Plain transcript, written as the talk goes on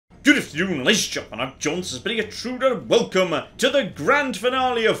Good afternoon, ladies and gentlemen, I'm John Suspending Intruder. Welcome to the grand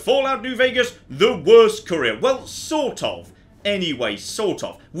finale of Fallout New Vegas, The Worst Courier. Well, sort of. Anyway, sort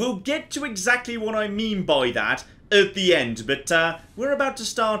of. We'll get to exactly what I mean by that at the end, but we're about to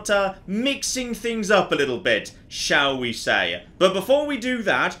start mixing things up a little bit, shall we say. But before we do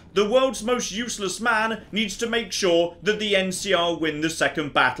that, the world's most useless man needs to make sure that the NCR win the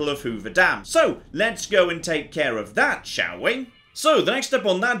second battle of Hoover Dam. So, let's go and take care of that, shall we? So, the next step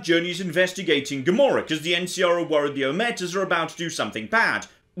on that journey is investigating Gomorrah, because the NCR are worried the Omertas are about to do something bad.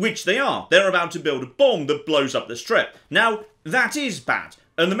 Which they are. They're about to build a bomb that blows up the strip. Now, that is bad.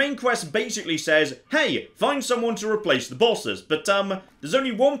 And the main quest basically says, hey, find someone to replace the bosses. But, there's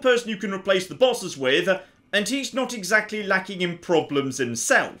only one person you can replace the bosses with, and he's not exactly lacking in problems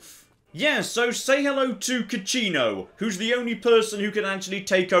himself. Yeah, so say hello to Caccino, who's the only person who can actually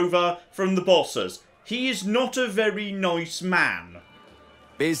take over from the bosses. He is not a very nice man.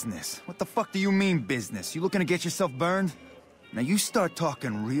 Business? What the fuck do you mean business? You looking to get yourself burned? Now you start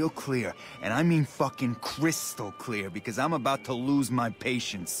talking real clear, and I mean fucking crystal clear, because I'm about to lose my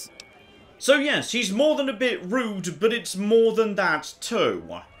patience. So yes, he's more than a bit rude, but it's more than that too.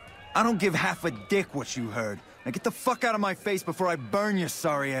 I don't give half a dick what you heard. Now get the fuck out of my face before I burn your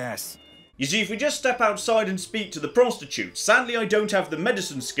sorry ass. You see, if we just step outside and speak to the prostitute, sadly I don't have the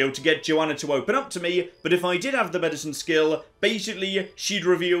medicine skill to get Joanna to open up to me, but if I did have the medicine skill, basically she'd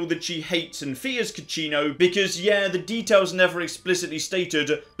reveal that she hates and fears Caccino because, yeah, the details never explicitly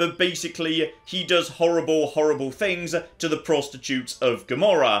stated, but basically he does horrible, horrible things to the prostitutes of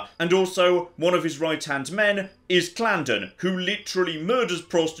Gomorrah. And also, one of his right-hand men is Clandon, who literally murders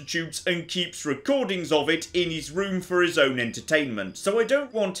prostitutes and keeps recordings of it in his room for his own entertainment. So I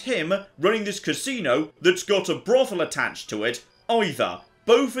don't want him running this casino that's got a brothel attached to it either.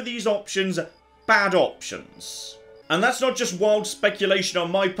 Both of these options, bad options. And that's not just wild speculation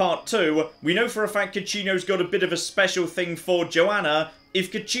on my part too. We know for a fact Caccino's got a bit of a special thing for Joanna.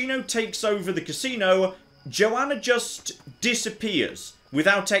 If Caccino takes over the casino, Joanna just disappears.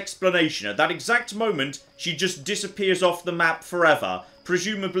 Without explanation. At that exact moment, she just disappears off the map forever,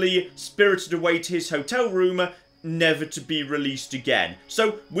 presumably spirited away to his hotel room, never to be released again.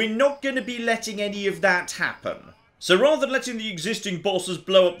 So we're not going to be letting any of that happen. So rather than letting the existing bosses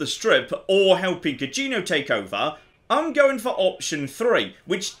blow up the strip, or helping Caccino take over, I'm going for option 3,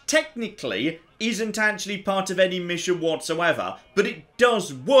 which technically isn't actually part of any mission whatsoever, but it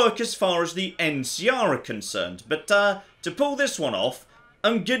does work as far as the NCR are concerned. But to pull this one off,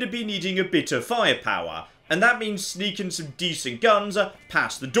 I'm gonna be needing a bit of firepower, and that means sneaking some decent guns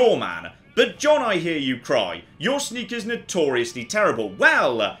past the doorman. But John, I hear you cry, your sneak is notoriously terrible.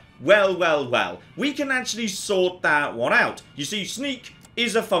 Well, we can actually sort that one out. You see, sneak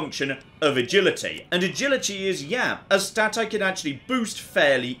is a function of agility, and agility is, yeah, a stat I can actually boost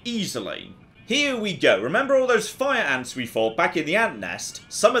fairly easily. Here we go. Remember all those fire ants we fought back in the ant nest?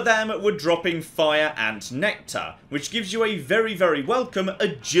 Some of them were dropping fire ant nectar, which gives you a very, very welcome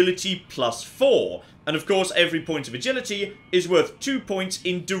agility +4. And of course, every point of agility is worth 2 points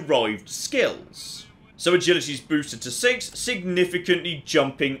in derived skills. So agility is boosted to 6, significantly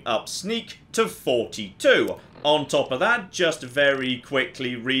jumping up sneak to 42. On top of that, just very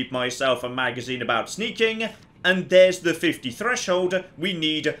quickly read myself a magazine about sneaking, and there's the 50 threshold we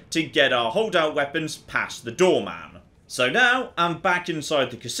need to get our holdout weapons past the doorman. So now, I'm back inside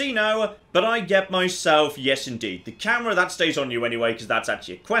the casino, but I get myself, yes indeed, the camera, that stays on you anyway, because that's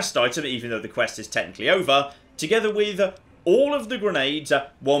actually a quest item, even though the quest is technically over, together with all of the grenades,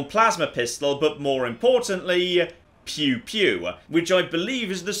 one plasma pistol, but more importantly, pew pew, which I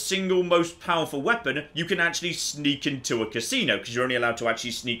believe is the single most powerful weapon you can actually sneak into a casino, because you're only allowed to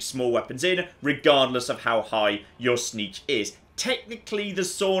actually sneak small weapons in, regardless of how high your sneak is. Technically, the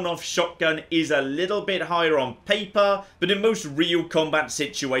sawn-off shotgun is a little bit higher on paper, but in most real combat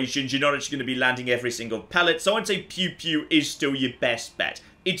situations, you're not actually going to be landing every single pellet, so I'd say pew pew is still your best bet.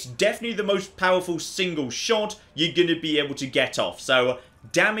 It's definitely the most powerful single shot you're going to be able to get off, so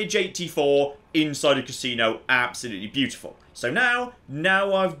damage 84 inside a casino, absolutely beautiful. So now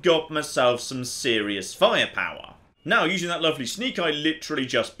I've got myself some serious firepower. Now, using that lovely sneak I literally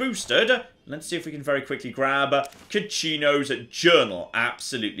just boosted, let's see if we can very quickly grab Caccino's journal.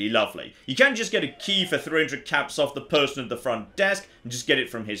 Absolutely lovely. You can just get a key for 300 caps off the person at the front desk and just get it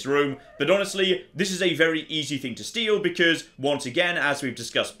from his room. But honestly, this is a very easy thing to steal because, once again, as we've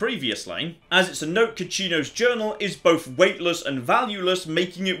discussed previously, as it's a note, Caccino's journal is both weightless and valueless,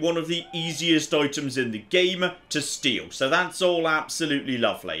 making it one of the easiest items in the game to steal. So that's all absolutely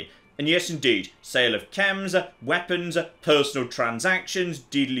lovely. And yes, indeed, sale of chems, weapons, personal transactions,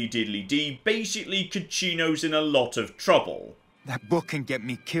 diddly-diddly-dee. Basically, Caccino's in a lot of trouble. That book can get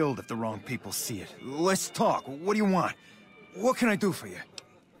me killed if the wrong people see it. Let's talk. What do you want? What can I do for you?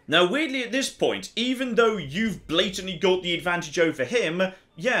 Now, weirdly at this point, even though you've blatantly got the advantage over him,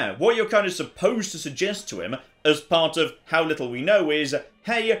 yeah, what you're kind of supposed to suggest to him, as part of how little we know, is,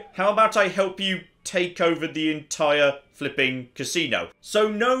 hey, how about I help you take over the entire flipping casino? So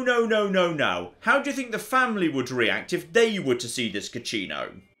no. How do you think the family would react if they were to see this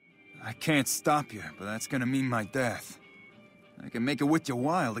casino? I can't stop you, but that's gonna mean my death. I can make it worth your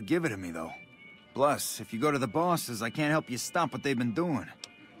while to give it to me, though. Plus, if you go to the bosses, I can't help you stop what they've been doing.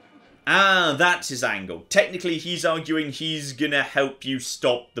 Ah, that's his angle. Technically, he's arguing he's gonna help you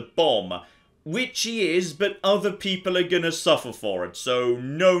stop the bomb. Which he is, but other people are gonna suffer for it, so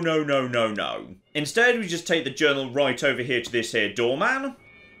no. Instead, we just take the journal right over here to this here doorman.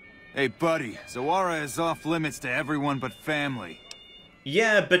 Hey, buddy, Zawara is off limits to everyone but family.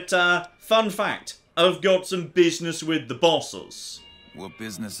 Yeah, but, fun fact, I've got some business with the bosses. What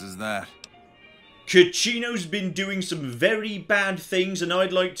business is that? Kachino's been doing some very bad things, and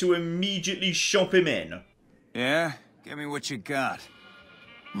I'd like to immediately shop him in. Yeah? Give me what you got.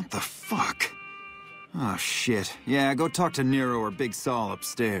 What the fuck? Oh, shit. Yeah, go talk to Nero or Big Saul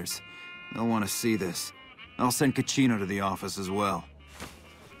upstairs. They'll want to see this. I'll send Kachino to the office as well.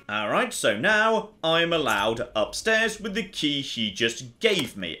 Alright, so now I'm allowed upstairs with the key he just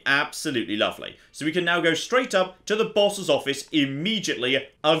gave me. Absolutely lovely. So we can now go straight up to the boss's office immediately.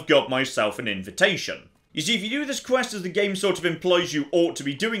 I've got myself an invitation. You see, if you do this quest as the game sort of implies you ought to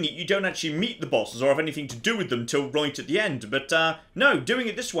be doing it, you don't actually meet the bosses or have anything to do with them till right at the end. But, no, doing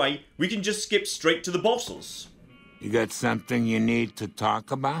it this way, we can just skip straight to the bosses. You got something you need to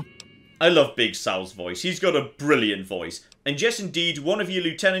talk about? I love Big Sal's voice. He's got a brilliant voice. And yes, indeed, one of your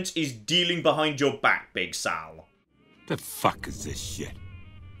lieutenants is dealing behind your back, Big Sal. The fuck is this shit?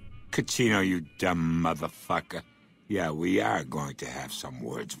 Kachino, you dumb motherfucker. Yeah, we are going to have some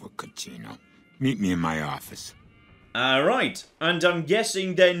words with Kachino. Meet me in my office. Alright, and I'm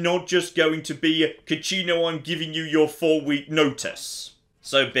guessing they're not just going to be, Kachino, I'm giving you your 4-week notice.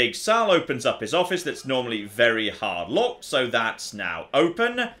 So Big Sal opens up his office that's normally very hard locked, so that's now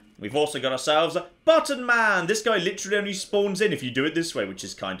open. We've also got ourselves Button Man. This guy literally only spawns in if you do it this way, which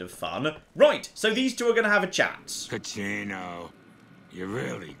is kind of fun. Right, so these two are going to have a chat. Kachino, you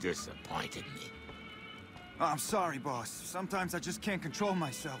really disappointed me. Oh, I'm sorry, boss. Sometimes I just can't control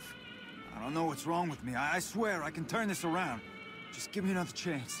myself. I don't know what's wrong with me. I swear I can turn this around. Just give me another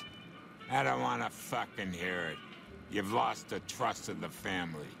chance. I don't want to fucking hear it. You've lost the trust of the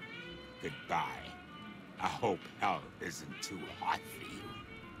family. Goodbye. I hope hell isn't too hot for you.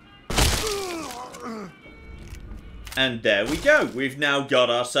 And there we go. We've now got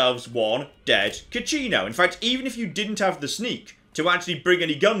ourselves one dead Kachino. In fact, even if you didn't have the sneak to actually bring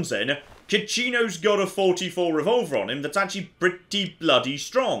any guns in, Kachino's got a 44 revolver on him that's actually pretty bloody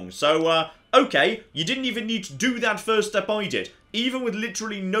strong. So, okay, you didn't even need to do that first step I did. Even with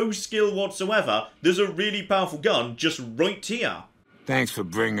literally no skill whatsoever, there's a really powerful gun just right here. Thanks for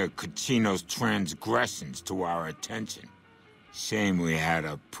bringing Kachino's transgressions to our attention. Shame we had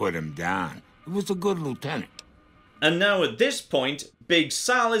to put him down. He was a good lieutenant. And now at this point, Big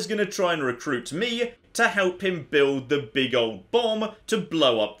Sal is going to try and recruit me to help him build the big old bomb to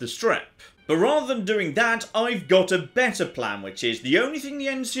blow up the strip. But rather than doing that, I've got a better plan, which is the only thing the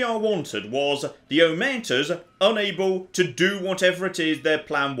NCR wanted was the Omertas unable to do whatever it is their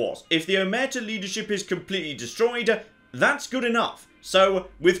plan was. If the Omerta leadership is completely destroyed, that's good enough. So,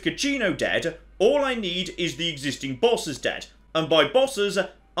 with Kachino dead, all I need is the existing bosses dead. And by bosses,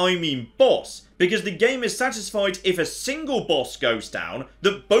 I mean boss. Because the game is satisfied if a single boss goes down,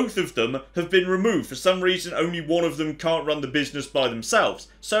 that both of them have been removed. For some reason, only one of them can't run the business by themselves.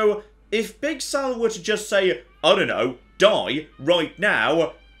 So, if Big Sal were to just say, I don't know, die right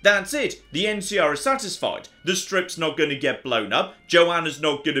now, that's it. The NCR is satisfied. The strip's not going to get blown up. Joanna's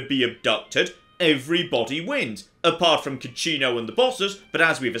not going to be abducted. Everybody wins. Apart from Kachino and the bosses, but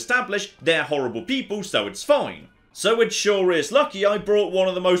as we've established, they're horrible people, so it's fine. So it sure is lucky I brought one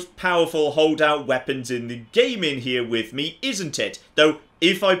of the most powerful holdout weapons in the game in here with me, isn't it? Though,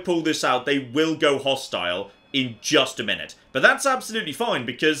 if I pull this out, they will go hostile in just a minute. But that's absolutely fine,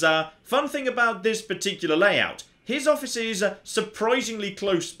 because, fun thing about this particular layout, his office is surprisingly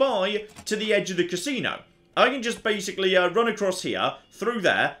close by to the edge of the casino. I can just basically run across here, through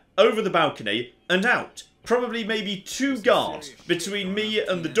there, over the balcony, and out. Probably maybe 2 guards between me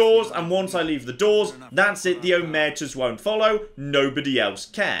and the doors, and once I leave the doors, that's it, the Omertas won't follow, nobody else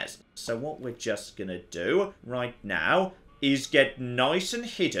cares. So what we're just gonna do right now is get nice and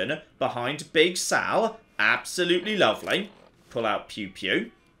hidden behind Big Sal. Absolutely lovely. Pull out Pew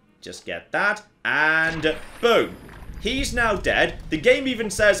Pew. Just get that, and boom. He's now dead. The game even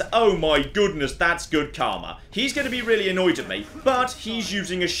says, oh my goodness, that's good karma. He's going to be really annoyed at me, but he's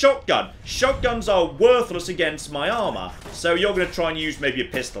using a shotgun. Shotguns are worthless against my armor. So you're going to try and use maybe a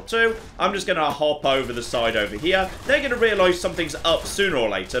pistol too. I'm just going to hop over the side over here. They're going to realize something's up sooner or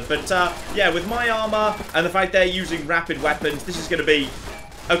later. But yeah, with my armor and the fact they're using rapid weapons, this is going to be...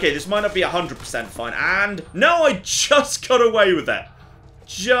 Okay, this might not be 100% fine. And no, I just got away with it.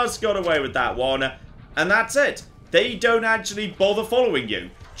 Just got away with that one. And that's it. They don't actually bother following you.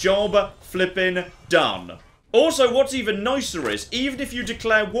 Job flipping done. Also, what's even nicer is, even if you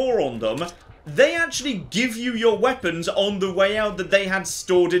declare war on them, they actually give you your weapons on the way out that they had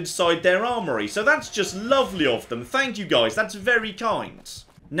stored inside their armory. So that's just lovely of them. Thank you guys, that's very kind.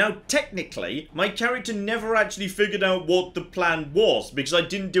 Now, technically, my character never actually figured out what the plan was, because I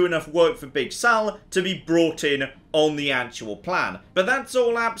didn't do enough work for Big Sal to be brought in on the actual plan. But that's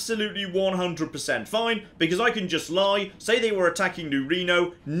all absolutely 100% fine, because I can just lie, say they were attacking New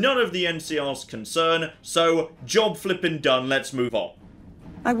Reno, none of the NCR's concern, so job flipping done, let's move on.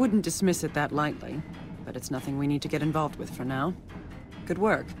 I wouldn't dismiss it that lightly, but it's nothing we need to get involved with for now. Good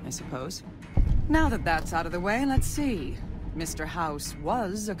work, I suppose. Now that that's out of the way, let's see. Mr. House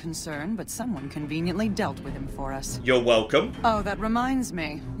was a concern, but someone conveniently dealt with him for us. You're welcome. Oh, that reminds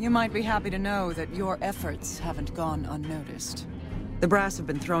me. You might be happy to know that your efforts haven't gone unnoticed. The brass have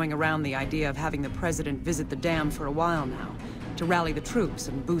been throwing around the idea of having the president visit the dam for a while now, to rally the troops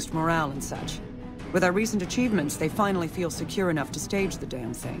and boost morale and such. With our recent achievements, they finally feel secure enough to stage the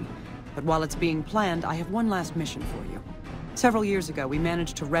damn thing. But while it's being planned, I have one last mission for you. Several years ago, we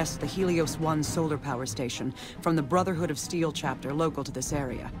managed to wrest the Helios 1 solar power station from the Brotherhood of Steel chapter local to this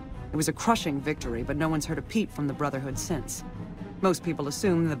area. It was a crushing victory, but no one's heard a peep from the Brotherhood since. Most people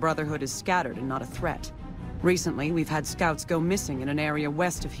assume the Brotherhood is scattered and not a threat. Recently, we've had scouts go missing in an area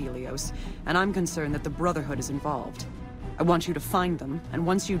west of Helios, and I'm concerned that the Brotherhood is involved. I want you to find them, and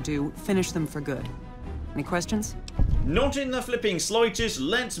once you do, finish them for good. Any questions? Not in the flipping slightest,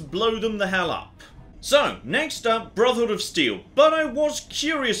 let's blow them the hell up. So, next up, Brotherhood of Steel. But I was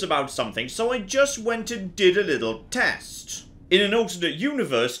curious about something, so I just went and did a little test. In an alternate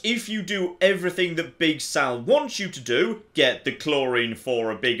universe, if you do everything that Big Sal wants you to do, get the chlorine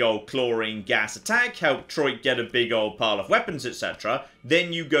for a big old chlorine gas attack, help Troy get a big old pile of weapons, etc.,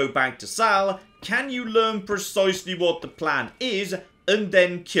 then you go back to Sal, can you learn precisely what the plan is, and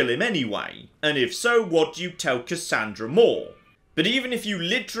then kill him anyway? And if so, what do you tell Cassandra Moore? But even if you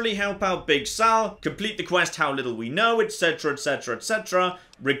literally help out Big Sal, complete the quest How Little We Know, etc, etc, etc,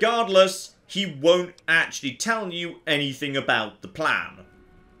 regardless, he won't actually tell you anything about the plan.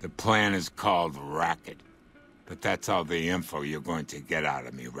 The plan is called Racket, but that's all the info you're going to get out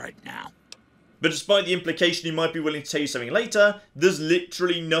of me right now. But despite the implication he might be willing to tell you something later, there's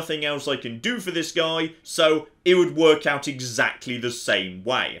literally nothing else I can do for this guy, so it would work out exactly the same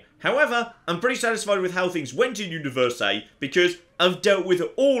way. However, I'm pretty satisfied with how things went in Universe A, because I've dealt with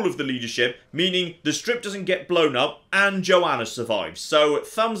all of the leadership, meaning the strip doesn't get blown up, and Joanna survives, so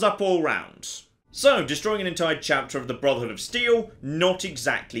thumbs up all round. So, destroying an entire chapter of the Brotherhood of Steel, not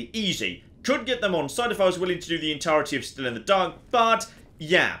exactly easy. Could get them on side if I was willing to do the entirety of Still in the Dark, but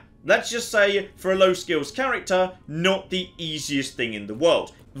yeah. Let's just say, for a low skills character, not the easiest thing in the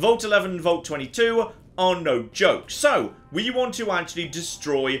world. Vault 11 and Vault 22 are no joke. So, we want to actually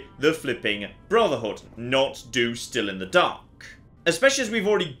destroy the flipping Brotherhood, not do Still in the Dark. Especially as we've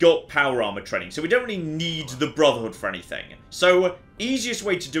already got power armor training, so we don't really need the Brotherhood for anything. So, easiest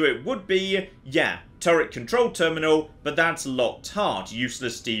way to do it would be, yeah, turret control terminal, but that's locked hard.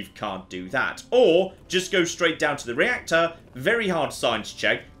 Useless Steve can't do that. Or, just go straight down to the reactor, very hard science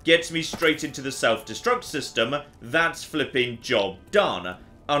check, gets me straight into the self-destruct system, that's flipping job done.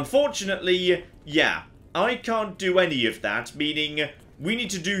 Unfortunately, yeah, I can't do any of that, meaning we need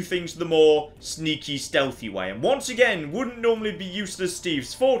to do things the more sneaky, stealthy way. And once again, wouldn't normally be Useless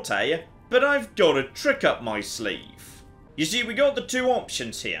Steve's forte, but I've got a trick up my sleeve. You see, we got the two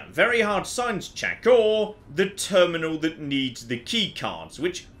options here, very hard science check, or the terminal that needs the key cards,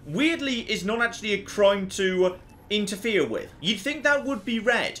 which weirdly is not actually a crime to interfere with. You'd think that would be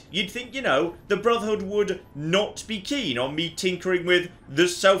red. You'd think, you know, the Brotherhood would not be keen on me tinkering with the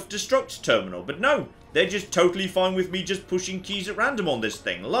self-destruct terminal, but no, they're just totally fine with me just pushing keys at random on this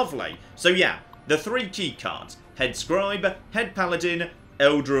thing. Lovely. So yeah, the three key cards. Head Scribe, Head Paladin,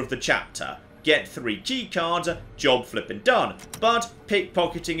 Elder of the Chapter. Get 3 key cards, job flipping done. But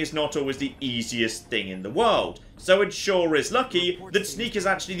pickpocketing is not always the easiest thing in the world. So it sure is lucky that Sneak is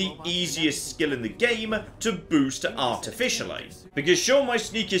actually the easiest skill in the game to boost artificially. Because sure, my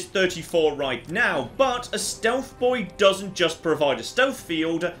Sneak is 34 right now, but a Stealth Boy doesn't just provide a stealth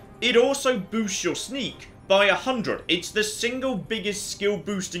field, it also boosts your Sneak by 100. It's the single biggest skill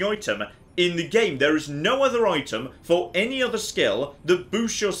boosting item in the game. There is no other item for any other skill that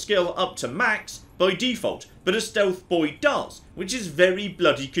boosts your skill up to max by default, but a stealth boy does, which is very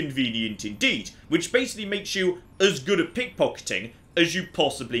bloody convenient indeed, which basically makes you as good at pickpocketing as you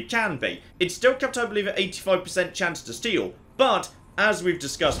possibly can be. It's still kept, I believe, at 85% chance to steal, but as we've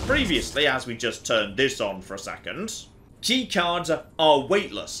discussed previously, as we just turned this on for a second, keycards are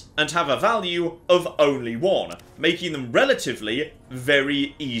weightless and have a value of only 1, making them relatively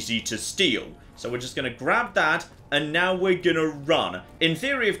very easy to steal. So we're just going to grab that, and now we're going to run. In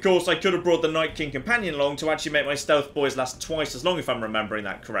theory, of course, I could have brought the Night King Companion along to actually make my stealth boys last twice as long, if I'm remembering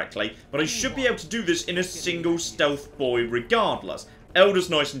that correctly, but I should be able to do this in a single stealth boy regardless.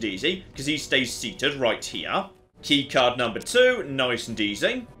 Elder's nice and easy, because he stays seated right here. Keycard number 2, nice and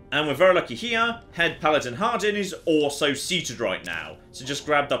easy. And we're very lucky here, Head Paladin Hardin is also seated right now. So just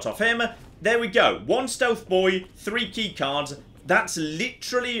grab that off him. There we go. 1 stealth boy, 3 keycards. That's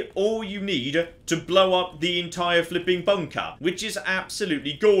literally all you need to blow up the entire flipping bunker, which is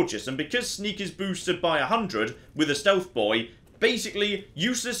absolutely gorgeous. And because Sneak is boosted by 100 with a stealth boy, basically,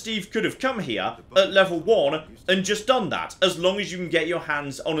 Useless Steve could have come here at level 1 and just done that, as long as you can get your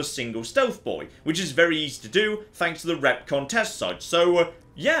hands on a single stealth boy, which is very easy to do thanks to the rep contest site. So,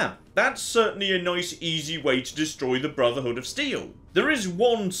 yeah, that's certainly a nice, easy way to destroy the Brotherhood of Steel. There is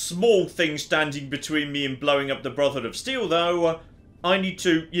one small thing standing between me and blowing up the Brotherhood of Steel, though. I need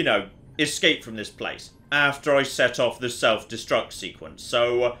to, you know, escape from this place after I set off the self-destruct sequence.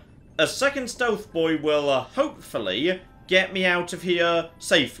 So, a second stealth boy will hopefully get me out of here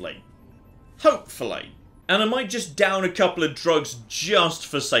safely. Hopefully. And I might just down a couple of drugs just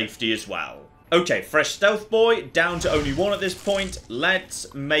for safety as well. Okay, fresh stealth boy, down to only 1 at this point.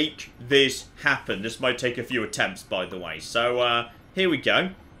 Let's make this happen. This might take a few attempts, by the way. So, here we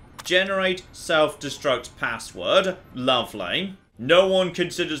go. Generate self-destruct password. Lovely. No one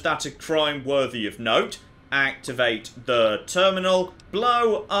considers that a crime worthy of note. Activate the terminal.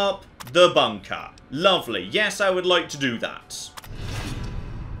 Blow up the bunker. Lovely. Yes, I would like to do that.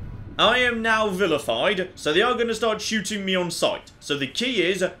 I am now vilified, so they are going to start shooting me on sight. So the key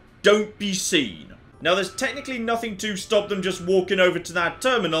is, don't be seen. Now, there's technically nothing to stop them just walking over to that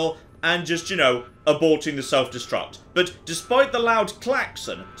terminal and just, you know, aborting the self-destruct. But despite the loud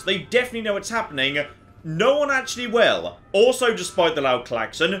klaxon, so they definitely know what's happening, no one actually will. Also, despite the loud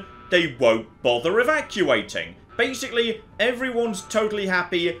klaxon, they won't bother evacuating. Basically, everyone's totally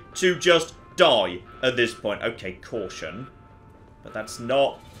happy to just die at this point. Okay, caution. But that's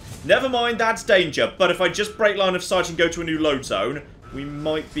not... Never mind, that's danger. But if I just break line of sight and go to a new load zone, we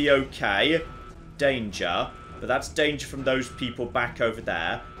might be okay. Danger. But that's danger from those people back over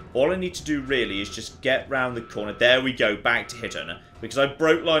there. All I need to do really is just get round the corner. There we go, back to hidden. Because I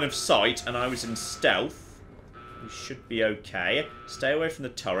broke line of sight and I was in stealth. We should be okay. Stay away from the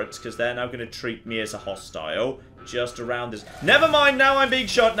turrets because they're now going to treat me as a hostile. Just around this... Never mind, now I'm being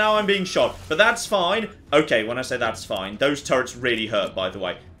shot, now I'm being shot. But that's fine. Okay, when I say that's fine, those turrets really hurt, by the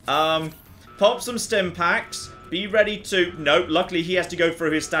way. Pop some stim packs. Be ready to... No, luckily he has to go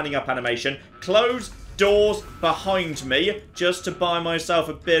through his standing up animation. Close doors behind me, just to buy myself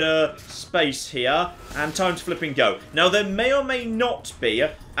a bit of space here. And time to flip and go. Now, there may or may not be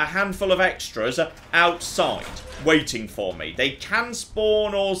a handful of extras outside waiting for me. They can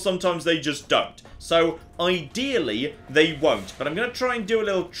spawn, or sometimes they just don't. So, ideally, they won't. But I'm going to try and do a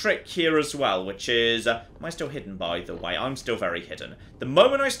little trick here as well, which is... am I still hidden, by the way? I'm still very hidden. The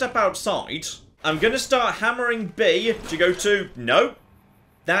moment I step outside, I'm going to start hammering B to go to... No,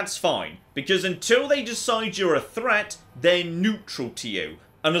 that's fine. Because until they decide you're a threat, they're neutral to you.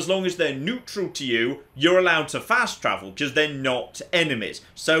 And as long as they're neutral to you, you're allowed to fast travel, because they're not enemies.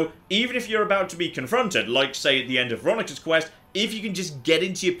 So, even if you're about to be confronted, like, say, at the end of Veronica's quest, if you can just get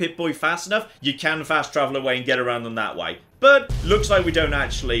into your Pip-Boy fast enough, you can fast travel away and get around them that way. But, looks like we don't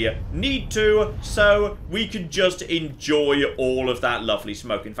actually need to, so we can just enjoy all of that lovely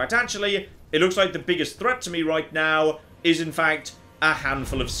smoke. In fact, actually, it looks like the biggest threat to me right now is, in fact, a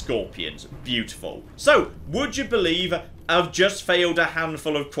handful of scorpions. Beautiful. So, would you believe I've just failed a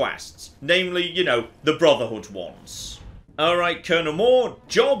handful of quests? Namely, you know, the Brotherhood ones. Alright, Colonel Moore,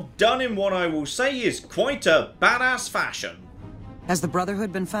 job done in what I will say is quite a badass fashion. Has the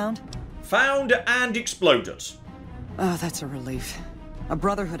Brotherhood been found? Found and exploded. Oh, that's a relief. A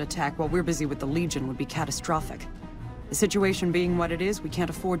Brotherhood attack while we're busy with the Legion would be catastrophic. The situation being what it is, we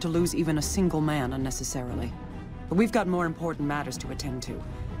can't afford to lose even a single man unnecessarily. But we've got more important matters to attend to.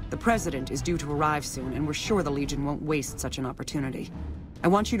 The President is due to arrive soon, and we're sure the Legion won't waste such an opportunity. I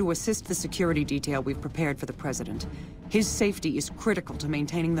want you to assist the security detail we've prepared for the President. His safety is critical to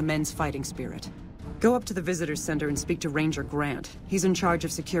maintaining the men's fighting spirit. Go up to the Visitors Center and speak to Ranger Grant. He's in charge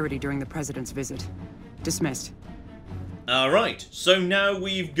of security during the President's visit. Dismissed. Alright, so now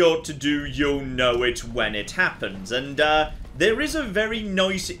we've got to do You'll Know It When It Happens, and there is a very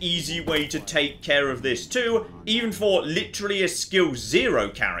nice, easy way to take care of this too, even for literally a skill 0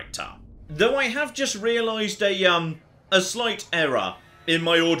 character. Though I have just realised a slight error in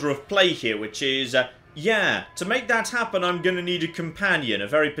my order of play here, which is, yeah, to make that happen I'm going to need a companion, a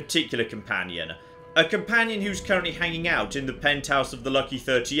very particular companion. A companion who's currently hanging out in the penthouse of the Lucky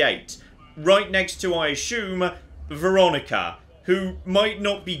 38, right next to, I assume, Veronica, who might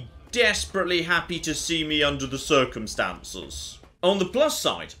not be desperately happy to see me under the circumstances. On the plus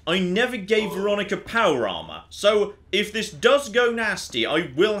side, I never gave Veronica power armor, so if this does go nasty,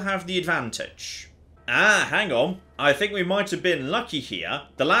 I will have the advantage. Ah, hang on. I think we might have been lucky here.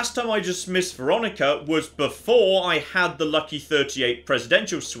 The last time I dismissed Veronica was before I had the Lucky 38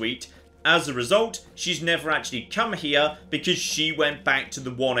 presidential suite. As a result, she's never actually come here because she went back to the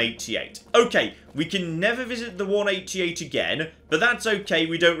 188. Okay, we can never visit the 188 again, but that's okay,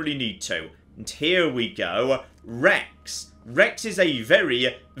 we don't really need to. And here we go, Rex. Rex is a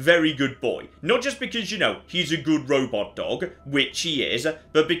very, very good boy. Not just because, you know, he's a good robot dog, which he is,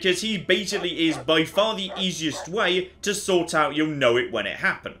 but because he basically is by far the easiest way to sort out You'll Know It When It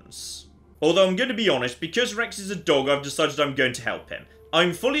Happens. Although I'm going to be honest, because Rex is a dog, I've decided I'm going to help him.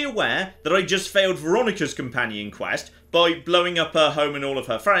 I'm fully aware that I just failed Veronica's companion quest by blowing up her home and all of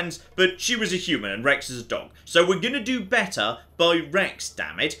her friends, but she was a human and Rex is a dog. So we're going to do better by Rex,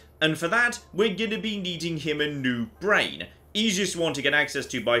 damn it, and for that, we're going to be needing him a new brain. Easiest one to get access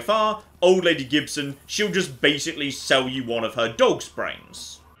to by far, Old Lady Gibson. She'll just basically sell you one of her dog's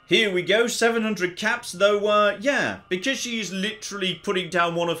brains. Here we go, 700 caps, though, yeah, because she is literally putting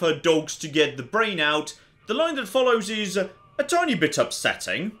down one of her dogs to get the brain out, the line that follows is a tiny bit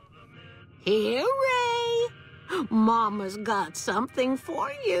upsetting. Here, Ray. Mama's got something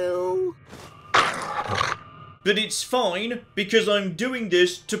for you. But it's fine, because I'm doing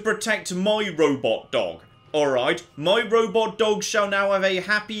this to protect my robot dog. Alright, my robot dog shall now have a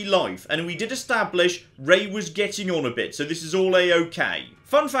happy life, and we did establish Ray was getting on a bit, so this is all a-okay.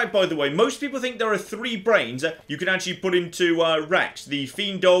 Fun fact, by the way, most people think there are 3 brains you can actually put into Rex, the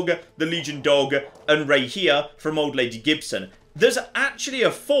Fiend dog, the Legion dog, and Ray here from Old Lady Gibson. There's actually a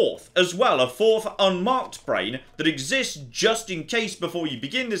 4th as well, a 4th unmarked brain that exists just in case before you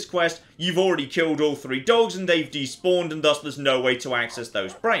begin this quest you've already killed all 3 dogs and they've despawned and thus there's no way to access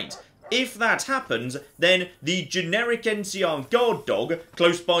those brains. If that happens, then the generic NCR guard dog,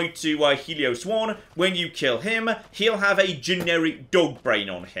 close by to Helios 1, when you kill him, he'll have a generic dog brain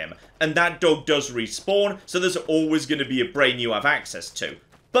on him. And that dog does respawn, so there's always going to be a brain you have access to.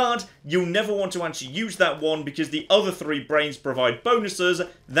 But you'll never want to actually use that one because the other 3 brains provide bonuses.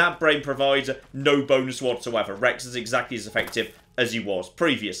 That brain provides no bonus whatsoever. Rex is exactly as effective as he was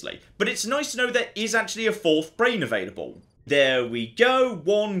previously. But it's nice to know there is actually a 4th brain available. There we go,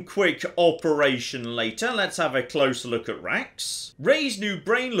 one quick operation later, let's have a closer look at Rex. Ray's new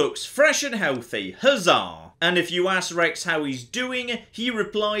brain looks fresh and healthy, huzzah! And if you ask Rex how he's doing, he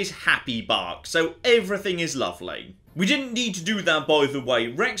replies happy bark, so everything is lovely. We didn't need to do that, by the way.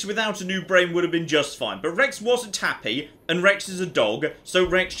 Rex without a new brain would have been just fine, but Rex wasn't happy, and Rex is a dog, so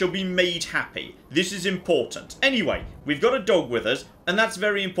Rex shall be made happy. This is important. Anyway, we've got a dog with us, and that's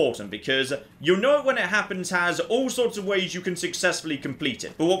very important because You'll Know It When It Happens has all sorts of ways you can successfully complete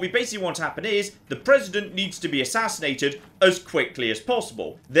it. But what we basically want to happen is the president needs to be assassinated as quickly as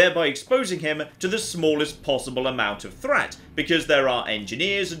possible, thereby exposing him to the smallest possible amount of threat, because there are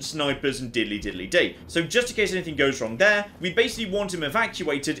engineers and snipers and diddly-diddly-dee. So just in case anything goes wrong there, we basically want him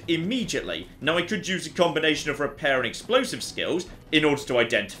evacuated immediately. Now I could use a combination of repair and explosive skills in order to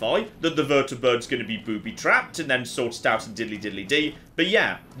identify that the vertebrate's going to be booby-trapped and then sorted out and diddly-diddly-dee. But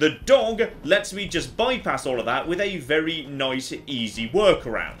yeah, the dog lets me just bypass all of that with a very nice, easy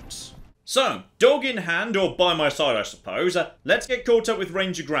workaround. So, dog in hand, or by my side I suppose, let's get caught up with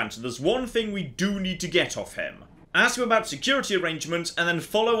Ranger Grant. There's one thing we do need to get off him. Ask him about security arrangements, and then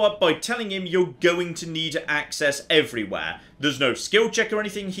follow up by telling him you're going to need access everywhere. There's no skill check or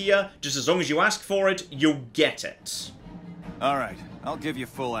anything here, just as long as you ask for it, you'll get it. Alright, I'll give you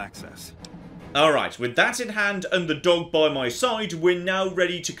full access. Alright, with that in hand and the dog by my side, we're now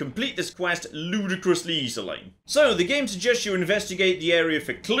ready to complete this quest ludicrously easily. So, the game suggests you investigate the area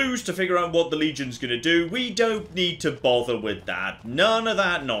for clues to figure out what the Legion's gonna do. We don't need to bother with that. None of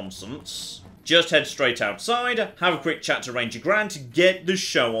that nonsense. Just head straight outside, have a quick chat to Ranger Grant, get the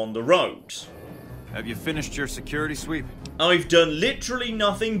show on the road. Have you finished your security sweep? I've done literally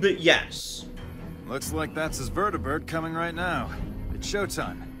nothing but yes. Looks like that's his vertebrate coming right now. It's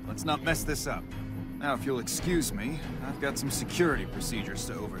showtime. Let's not mess this up. Now, if you'll excuse me, I've got some security procedures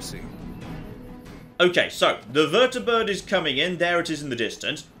to oversee. Okay, so the vertibird is coming in. There it is in the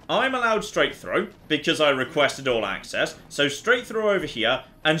distance. I'm allowed straight through because I requested all access. So straight through over here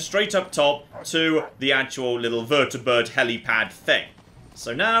and straight up top to the actual little vertibird helipad thing.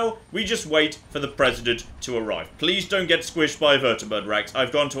 So now we just wait for the president to arrive. Please don't get squished by a vertibird, Rex.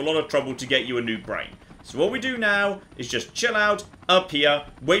 I've gone to a lot of trouble to get you a new brain. So what we do now is just chill out up here,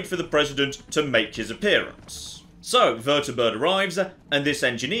 wait for the president to make his appearance. So, vertibird arrives, and this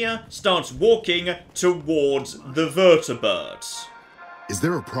engineer starts walking towards the vertibird. Is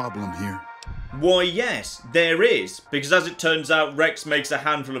there a problem here? Why, yes, there is, because as it turns out, Rex makes a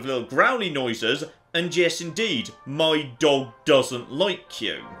handful of little growly noises, and yes, indeed, my dog doesn't like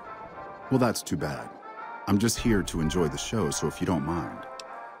you. Well, that's too bad. I'm just here to enjoy the show, so if you don't mind.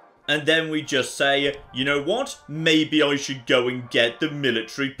 And then we just say, you know what, maybe I should go and get the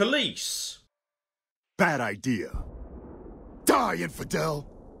military police. Bad idea. Die, infidel!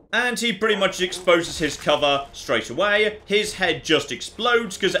 And he pretty much exposes his cover straight away. His head just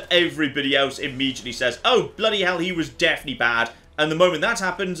explodes because everybody else immediately says, oh, bloody hell, he was definitely bad. And the moment that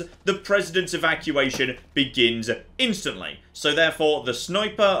happens, the president's evacuation begins instantly. So therefore, the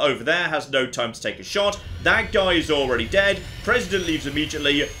sniper over there has no time to take a shot. That guy is already dead. President leaves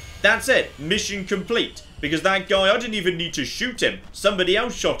immediately. That's it. Mission complete. Because that guy, I didn't even need to shoot him. Somebody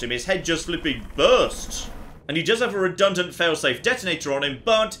else shot him. His head just flipping burst. And he does have a redundant failsafe detonator on him,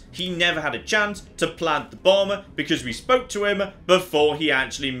 but he never had a chance to plant the bomb because we spoke to him before he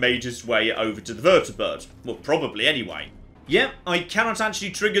actually made his way over to the vertibird. Well, probably anyway. Yep, I cannot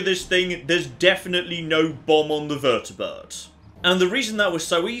actually trigger this thing. There's definitely no bomb on the vertibird. And the reason that was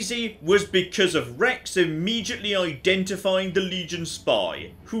so easy was because of Rex immediately identifying the Legion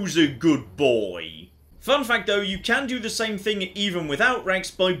spy, who's a good boy. Fun fact though, you can do the same thing even without Rex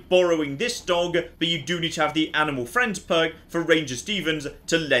by borrowing this dog, but you do need to have the Animal Friends perk for Ranger Stevens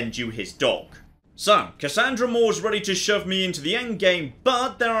to lend you his dog. So, Cassandra Moore's ready to shove me into the endgame,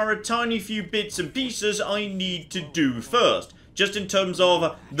 but there are a tiny few bits and pieces I need to do first, just in terms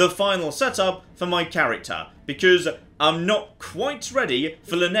of the final setup for my character, because I'm not quite ready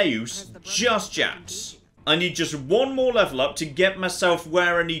for Linnaeus just yet. I need just one more level up to get myself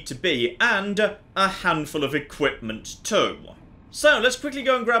where I need to be, and a handful of equipment too. So, let's quickly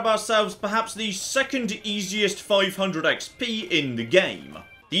go and grab ourselves perhaps the second easiest 500 XP in the game.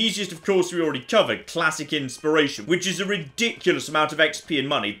 The easiest, of course, we already covered, Classic Inspiration, which is a ridiculous amount of XP and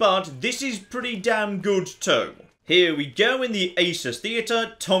money, but this is pretty damn good too. Here we go in the Aces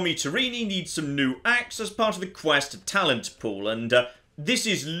Theatre. Tommy Torini needs some new acts as part of the quest talent pool, and this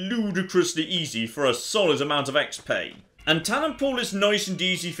is ludicrously easy for a solid amount of XP. And talent pool is nice and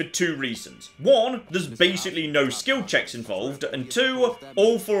easy for two reasons. One, there's basically no skill checks involved, and two,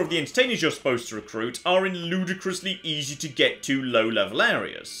 all four of the entertainers you're supposed to recruit are in ludicrously easy to get to low-level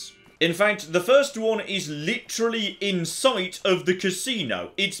areas. In fact, the first one is literally in sight of the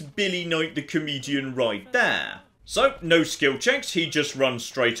casino. It's Billy Knight the comedian right there. So, no skill checks, he just runs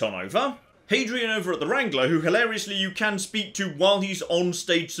straight on over. Hadrian over at the Wrangler, who hilariously you can speak to while he's on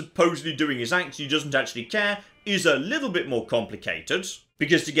stage supposedly doing his act, he doesn't actually care, is a little bit more complicated.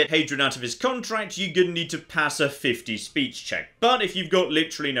 Because to get Hadrian out of his contract, you're going to need to pass a 50 speech check. But if you've got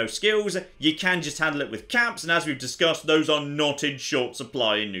literally no skills, you can just handle it with caps, and as we've discussed, those are not in short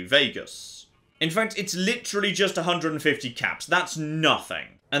supply in New Vegas. In fact, it's literally just 150 caps, that's nothing.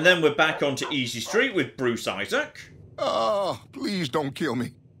 And then we're back onto Easy Street with Bruce Isaac. Oh, please don't kill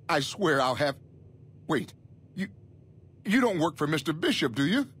me. I swear I'll have... Wait, you don't work for Mr. Bishop, do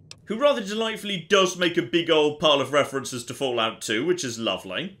you? Who rather delightfully does make a big old pile of references to Fallout 2, which is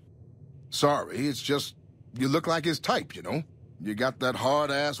lovely. Sorry, it's just, you look like his type, you know? You got that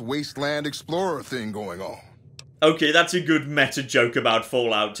hard-ass wasteland explorer thing going on. Okay, that's a good meta joke about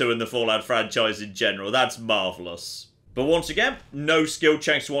Fallout 2 and the Fallout franchise in general. That's marvellous. But once again, no skill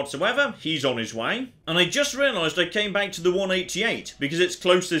checks whatsoever, he's on his way. And I just realised I came back to the 188, because it's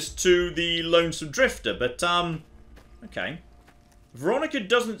closest to the Lonesome Drifter, but, okay. Veronica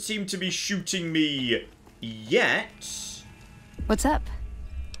doesn't seem to be shooting me yet. What's up?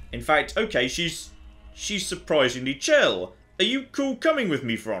 In fact, okay, she's surprisingly chill. Are you cool coming with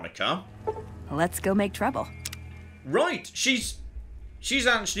me, Veronica? Let's go make trouble. Right, she's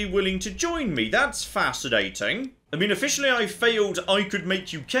actually willing to join me, that's fascinating. I mean, officially I failed I could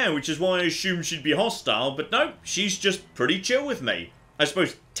make you care, which is why I assumed she'd be hostile, but no, she's just pretty chill with me. I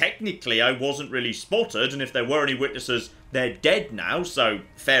suppose technically I wasn't really spotted, and if there were any witnesses, they're dead now, so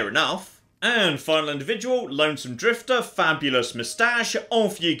fair enough. And final individual, Lonesome Drifter, fabulous moustache,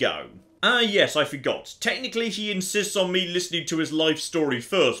 off you go. Yes, I forgot. Technically, he insists on me listening to his life story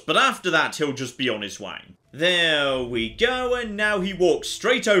first, but after that, he'll just be on his way. There we go, and now he walks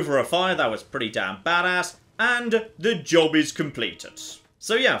straight over a fire. That was pretty damn badass, and the job is completed.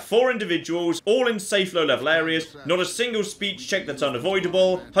 So yeah, 4 individuals, all in safe low-level areas, not a single speech check that's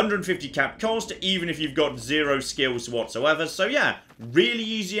unavoidable, 150 cap cost, even if you've got 0 skills whatsoever, so yeah, really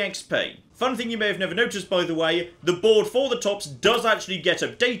easy XP. Fun thing you may have never noticed, by the way, the board for the tops does actually get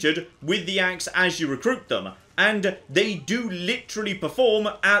updated with the acts as you recruit them, and they do literally perform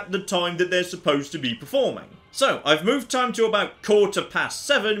at the time that they're supposed to be performing. So, I've moved time to about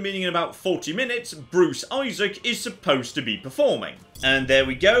 7:15, meaning in about 40 minutes, Bruce Isaac is supposed to be performing. And there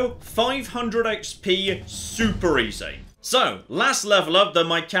we go, 500 XP, super easy. So, last level up, though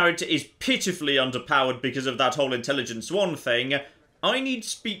my character is pitifully underpowered because of that whole Intelligence 1 thing, I need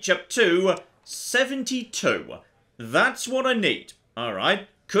speech up to 72. That's what I need. Alright,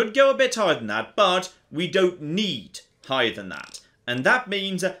 could go a bit higher than that, but we don't need higher than that. And that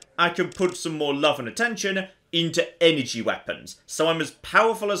means I can put some more love and attention into energy weapons, so I'm as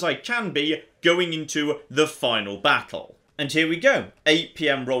powerful as I can be going into the final battle. And here we go, 8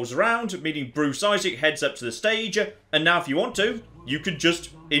 PM rolls around, meaning Bruce Isaac heads up to the stage, and now if you want to, you could just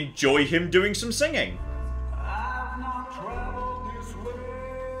enjoy him doing some singing.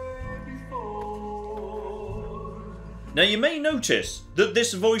 Now you may notice that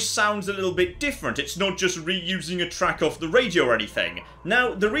this voice sounds a little bit different, it's not just reusing a track off the radio or anything.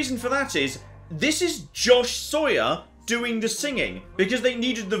 Now the reason for that is, this is Josh Sawyer doing the singing, because they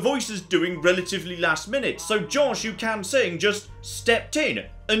needed the voices doing relatively last minute, so Josh, who can sing, just stepped in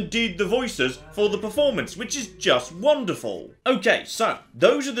and did the voices for the performance, which is just wonderful. Okay, so,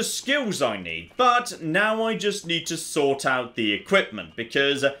 those are the skills I need, but now I just need to sort out the equipment,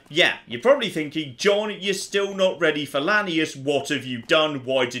 because, yeah, you're probably thinking, John, you're still not ready for Lanius, what have you done,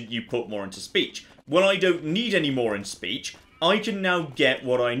 why didn't you put more into speech? Well, I don't need any more in speech, I can now get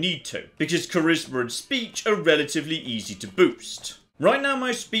what I need to, because charisma and speech are relatively easy to boost. Right now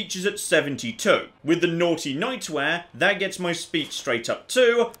my speech is at 72. With the naughty nightwear, that gets my speech straight up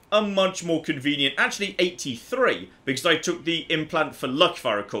to a much more convenient, actually 83, because I took the implant for luck if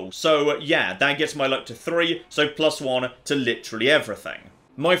I recall. So yeah, that gets my luck to 3, so +1 to literally everything.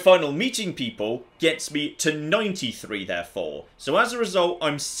 My final meeting people gets me to 93 therefore, so as a result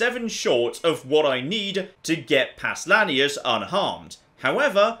I'm 7 short of what I need to get past Lanius unharmed.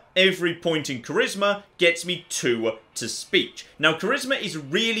 However, every point in charisma gets me 2 to speech. Now charisma is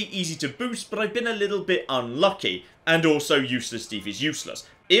really easy to boost, but I've been a little bit unlucky, and also useless Steve is useless.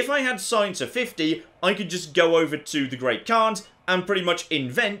 If I had science of 50, I could just go over to the Great Khans and pretty much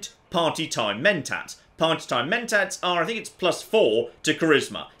invent Party Time Mentats. Party Time Mentats are, I think it's +4 to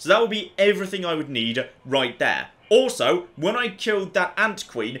charisma. So that would be everything I would need right there. Also, when I killed that Ant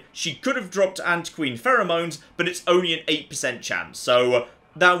Queen, she could have dropped Ant Queen pheromones, but it's only an 8% chance. So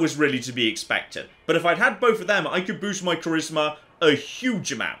that was really to be expected. But if I'd had both of them, I could boost my charisma a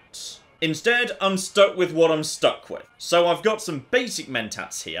huge amount. Instead, I'm stuck with what I'm stuck with. So I've got some basic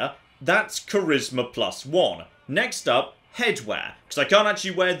Mentats here. That's charisma +1. Next up, headwear, because I can't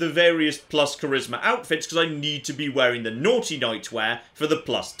actually wear the various plus charisma outfits because I need to be wearing the naughty nightwear for the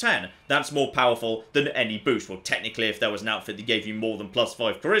 +10. That's more powerful than any boost. Well, technically, if there was an outfit that gave you more than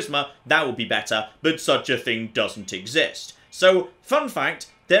 +5 charisma, that would be better, but such a thing doesn't exist. So, fun fact,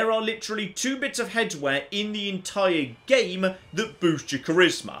 there are literally 2 bits of headwear in the entire game that boost your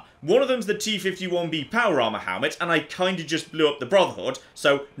charisma. One of them's the T-51B power armor helmet, and I kinda just blew up the Brotherhood,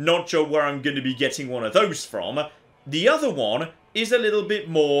 so not sure where I'm going to be getting one of those from. The other one is a little bit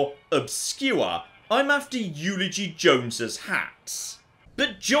more obscure. I'm after Eulogy Jones's hats.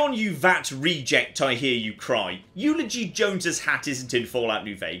 But John, you vat reject, I hear you cry. Eulogy Jones's hat isn't in Fallout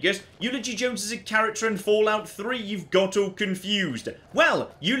New Vegas. Eulogy Jones is a character in Fallout 3, you've got all confused.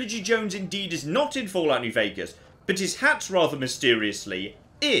 Well, Eulogy Jones indeed is not in Fallout New Vegas, but his hat rather mysteriously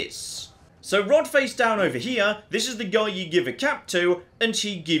is. So Rodface down over here, this is the guy you give a cap to, and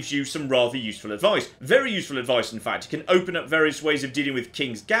he gives you some rather useful advice. Very useful advice, in fact. It can open up various ways of dealing with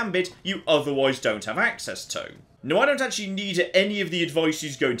King's Gambit you otherwise don't have access to. Now, I don't actually need any of the advice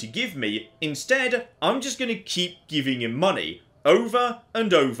he's going to give me. Instead, I'm just going to keep giving him money. Over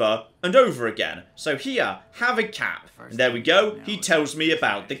and over and over again. So here, have a cap. And there we go, he tells me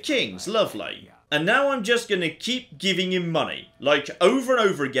about the Kings. Lovely. And now I'm just going to keep giving him money, like over and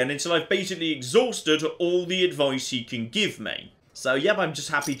over again until I've basically exhausted all the advice he can give me. So yep, I'm just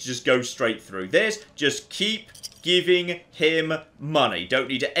happy to just go straight through this, just keep giving him money. Don't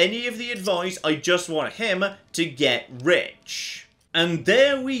need any of the advice, I just want him to get rich. And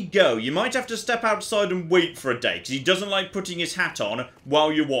there we go. You might have to step outside and wait for a day, because he doesn't like putting his hat on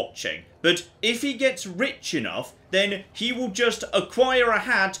while you're watching. But if he gets rich enough, then he will just acquire a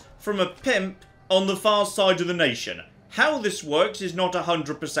hat from a pimp on the far side of the nation. How this works is not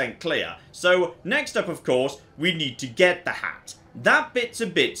 100% clear. So, next up, of course, we need to get the hat. That bit's a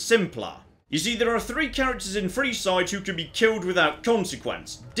bit simpler. You see, there are 3 characters in Freeside who can be killed without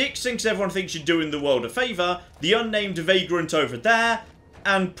consequence. Dix thinks everyone thinks you're doing the world a favour, the unnamed vagrant over there,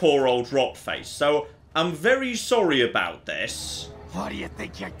 and poor old Rotface. So, I'm very sorry about this. What do you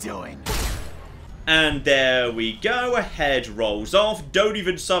think you're doing? And there we go, a head rolls off, don't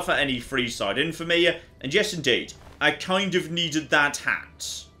even suffer any Freeside infamy, and yes indeed, I kind of needed that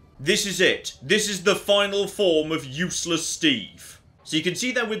hat. This is it. This is the final form of useless Steve. So you can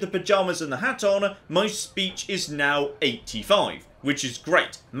see that with the pyjamas and the hat on, my speech is now 85, which is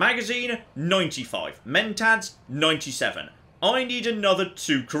great. Magazine, 95. Mentats, 97. I need another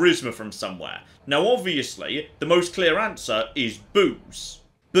 2 charisma from somewhere. Now obviously, the most clear answer is booze.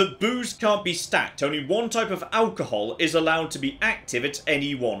 But booze can't be stacked. Only one type of alcohol is allowed to be active at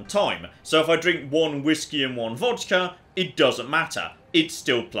any one time. So if I drink 1 whiskey and 1 vodka, it doesn't matter. It's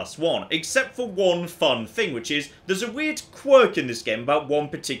still +1, except for one fun thing, which is there's a weird quirk in this game about one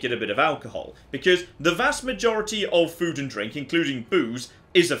particular bit of alcohol, because the vast majority of food and drink, including booze,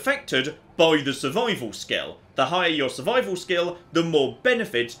 is affected by the survival skill. The higher your survival skill, the more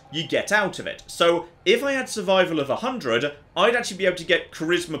benefit you get out of it. So if I had survival of 100, I'd actually be able to get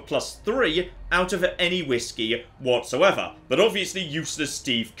charisma +3 out of any whiskey whatsoever. But obviously useless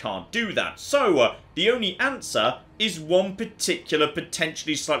Steve can't do that. So the only answer is one particular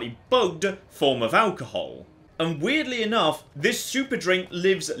potentially slightly bugged form of alcohol. And weirdly enough, this super drink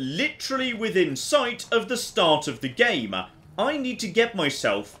lives literally within sight of the start of the game. I need to get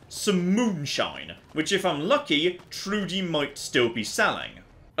myself some moonshine, which if I'm lucky, Trudy might still be selling.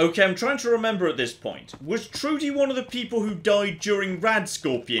 Okay, I'm trying to remember at this point. Was Trudy one of the people who died during Rad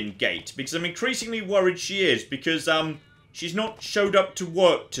Scorpion Gate? Because I'm increasingly worried she is, because, she's not showed up to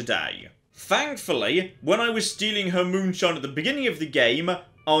work today. Thankfully, when I was stealing her moonshine at the beginning of the game,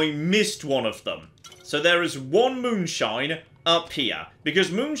 I missed one of them. So there is 1 moonshine up here,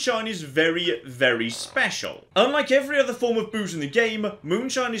 because moonshine is very, very special. Unlike every other form of booze in the game,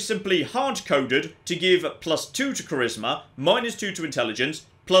 moonshine is simply hard-coded to give +2 to charisma, -2 to intelligence,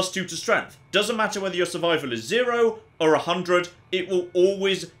 +2 to strength. Doesn't matter whether your survival is 0 or 100, it will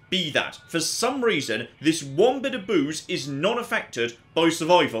always be that. For some reason, this one bit of booze is not affected by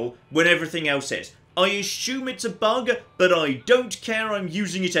survival when everything else is. I assume it's a bug, but I don't care, I'm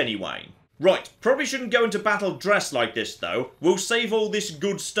using it anyway. Right, probably shouldn't go into battle dressed like this though. We'll save all this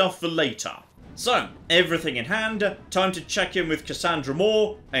good stuff for later. So, everything in hand, time to check in with Cassandra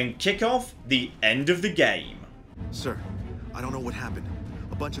Moore and kick off the end of the game. Sir, I don't know what happened.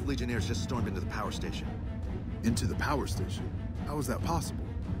 A bunch of Legionnaires just stormed into the power station. Into the power station? How is that possible?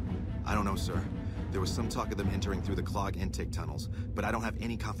 I don't know, sir. There was some talk of them entering through the clog intake tunnels, but I don't have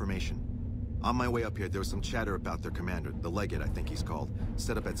any confirmation. On my way up here, there was some chatter about their commander, the Legate I think he's called,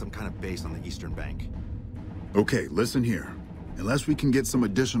 set up at some kind of base on the eastern bank. Okay, listen here. Unless we can get some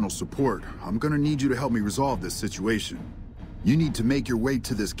additional support, I'm gonna need you to help me resolve this situation. You need to make your way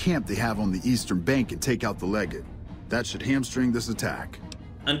to this camp they have on the eastern bank and take out the Legate. That should hamstring this attack.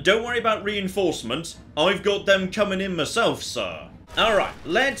 And don't worry about reinforcements, I've got them coming in myself, sir. Alright,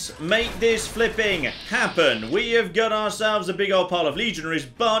 let's make this flipping happen. We have got ourselves a big old pile of legionaries,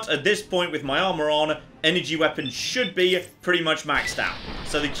 but at this point with my armor on, energy weapons should be pretty much maxed out.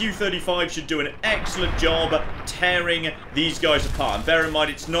 So the Q-35 should do an excellent job tearing these guys apart. And bear in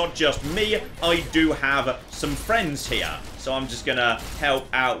mind, it's not just me, I do have some friends here. So I'm just gonna help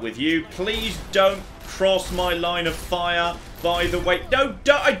out with you. Please don't cross my line of fire. By the way, no,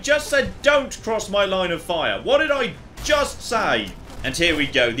 I just said don't cross my line of fire. What did I just say? And here we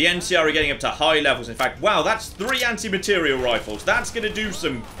go. The NCR are getting up to high levels. In fact, wow, that's 3 anti-material rifles. That's going to do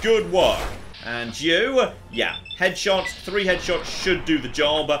some good work. And you, yeah, headshots, 3 headshots should do the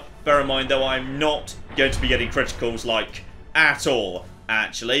job. Bear in mind, though, I'm not going to be getting criticals, like, at all,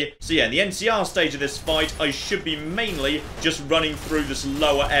 actually. So yeah, in the NCR stage of this fight, I should be mainly just running through this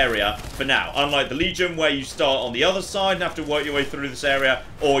lower area for now. Unlike the Legion, where you start on the other side and have to work your way through this area,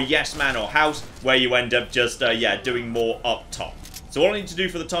 or Yes Man or House, where you end up just, yeah, doing more up top. So all I need to do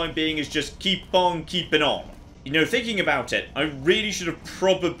for the time being is just keep on keeping on. You know, thinking about it, I really should have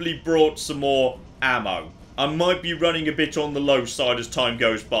probably brought some more ammo. I might be running a bit on the low side as time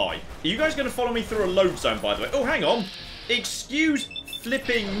goes by. Are you guys going to follow me through a load zone, by the way? Oh, hang on. Excuse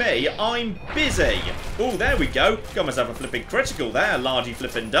flipping me. I'm busy. Oh, there we go. Got myself a flipping critical there, lardy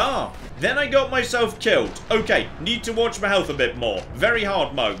flipping dar. Then I got myself killed. Okay, need to watch my health a bit more. Very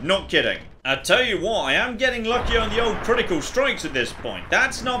hard mode, not kidding. I tell you what, I am getting lucky on the old critical strikes at this point.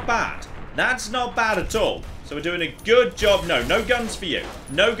 That's not bad. That's not bad at all. So we're doing a good job. No, no guns for you.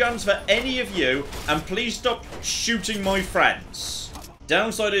 No guns for any of you. And please stop shooting my friends.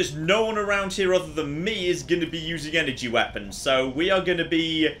 Downside is no one around here other than me is going to be using energy weapons. So we are going to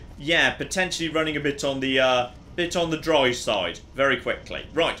be, yeah, potentially running a bit on the dry side very quickly.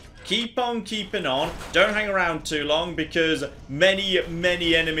 Right. Keep on keeping on. Don't hang around too long because many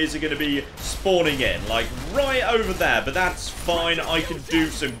enemies are going to be spawning in. Like right over there. But that's fine. I can do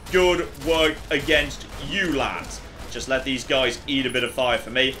some good work against you lads. Just let these guys eat a bit of fire for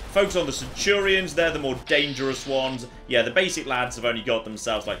me. Focus on the Centurions. They're the more dangerous ones. Yeah, the basic lads have only got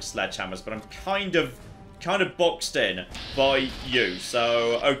themselves like sledgehammers. But I'm kind of boxed in by you.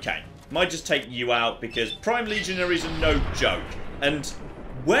 So, okay. Might just take you out because Prime Legionaries are no joke. And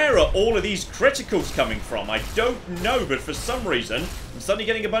where are all of these criticals coming from? I don't know, but for some reason, I'm suddenly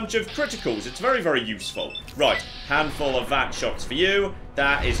getting a bunch of criticals. It's very, very useful. Right, handful of VAT shots for you.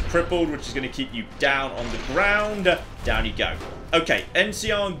 That is crippled, which is going to keep you down on the ground. Down you go. Okay,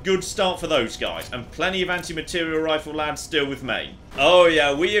 NCR, good start for those guys. And plenty of anti-material rifle lads still with me. Oh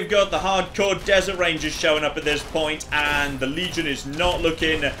yeah, we have got the hardcore Desert Rangers showing up at this point, and the Legion is not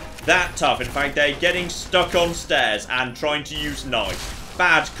looking that tough. In fact, they're getting stuck on stairs and trying to use knives.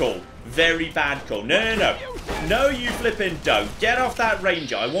 Bad call. Very bad call. No. No, you flipping don't. Get off that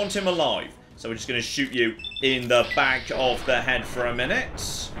Ranger. I want him alive. So we're just going to shoot you in the back of the head for a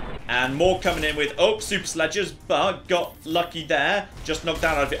minute. And more coming in with, oh, super sledges, but got lucky there. Just knocked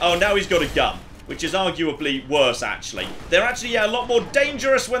that out of it. Oh, now he's got a gun, which is arguably worse, actually. They're actually, yeah, a lot more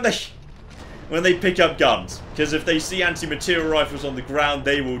dangerous when they pick up guns. Because if they see anti-material rifles on the ground,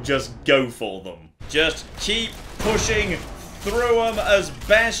 they will just go for them. Just keep pushing through them as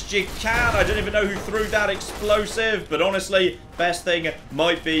best you can. I don't even know who threw that explosive, but honestly, best thing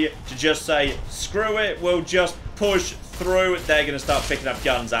might be to just say, screw it, we'll just push through. They're going to start picking up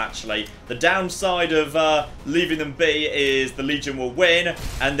guns, actually. The downside of leaving them be is the Legion will win,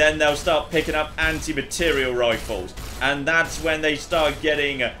 and then they'll start picking up anti-material rifles. And that's when they start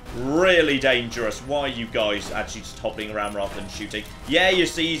getting really dangerous. Why are you guys actually just hopping around rather than shooting? Yeah, you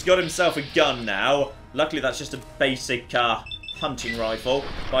see, he's got himself a gun now. Luckily, that's just a basic hunting rifle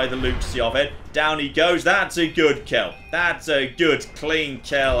by the looks of it. Down he goes. That's a good kill. That's a good, clean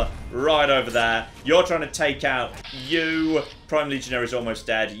kill right over there. You're trying to take out you. Prime Legionary is almost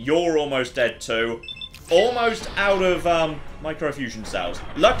dead. You're almost dead too. Almost out of microfusion cells.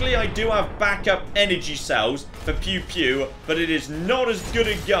 Luckily, I do have backup energy cells for Pew Pew, but it is not as good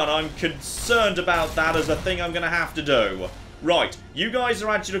a gun. I'm concerned about that as a thing I'm going to have to do. Right, you guys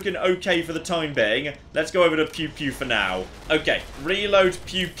are actually looking okay for the time being. Let's go over to Pew Pew for now. Okay, reload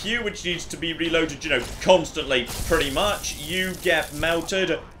Pew Pew, which needs to be reloaded, you know, constantly, pretty much. You get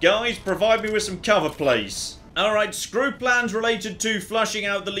melted. Guys, provide me with some cover, please. Alright, screw plans related to flushing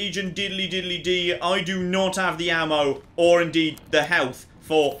out the Legion diddly-diddly-dee. I do not have the ammo, or indeed the health,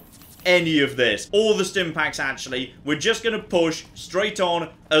 for any of this. Or the stim packs, actually. We're just going to push straight on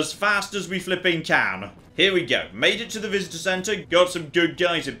as fast as we flipping can. Here we go. Made it to the visitor center. Got some good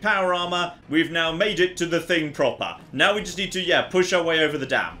guys in power armor. We've now made it to the thing proper. Now we just need to, yeah, push our way over the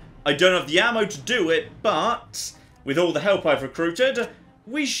dam. I don't have the ammo to do it, but with all the help I've recruited,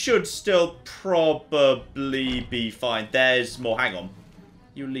 we should still probably be fine. There's more. Hang on.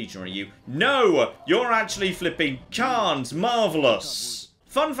 You legionary, you. No! You're actually flipping Khans. Marvelous.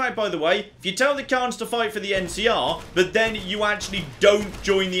 Fun fact, by the way, if you tell the Khans to fight for the NCR, but then you actually don't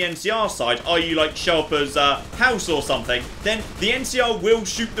join the NCR side, i.e. like Sharper's house or something, then the NCR will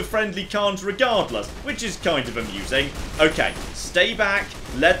shoot the friendly Khans regardless, which is kind of amusing. Okay, stay back,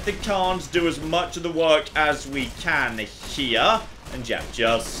 let the Khans do as much of the work as we can here, and yeah,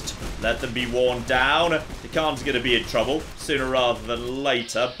 just let them be worn down. The Khans are going to be in trouble sooner rather than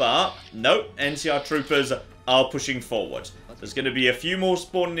later, but nope, NCR troopers are pushing forward. There's going to be a few more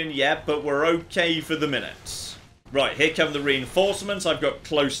spawning in yet, but we're okay for the minute. Right, here come the reinforcements. I've got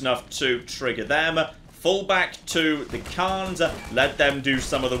close enough to trigger them. Full back to the Khans. Let them do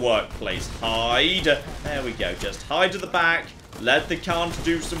some of the work, please. Hide. There we go. Just hide to the back. Let the Khans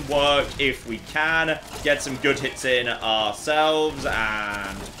do some work if we can. Get some good hits in ourselves.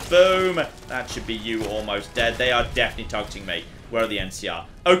 And boom. That should be you almost dead. They are definitely targeting me. Where are the NCR?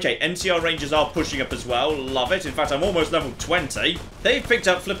 Okay, NCR Rangers are pushing up as well. Love it. In fact, I'm almost level 20. They've picked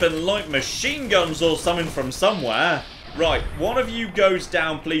up flipping light machine guns or something from somewhere. Right, one of you goes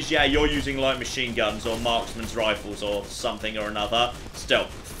down, please. Yeah, you're using light machine guns or marksman's rifles or something or another. Still,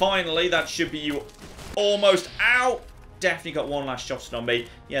 finally, that should be you almost out. Definitely got one last shot on me.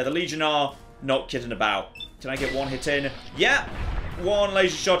 Yeah, the Legion are not kidding about. Can I get one hit in? Yeah, one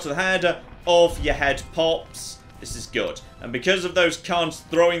laser shot to the head. Off your head pops. This is good. And because of those cunts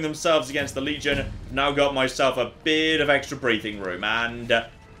throwing themselves against the Legion, I've now got myself a bit of extra breathing room. And,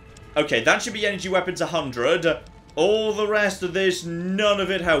 okay, that should be energy weapons 100. All the rest of this, none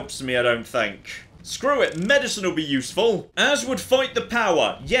of it helps me, I don't think. Screw it, medicine will be useful. As would fight the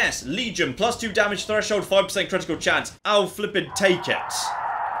power. Yes, Legion, +2 damage threshold, 5% critical chance. I'll flippin' take it.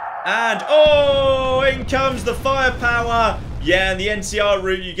 And, oh, in comes the firepower. Yeah, in the NCR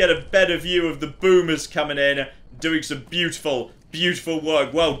route, you get a better view of the boomers coming in, doing some beautiful, beautiful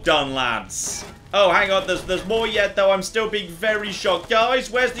work. Well done, lads. Oh, hang on, there's more yet, though. I'm still being very shocked. Guys,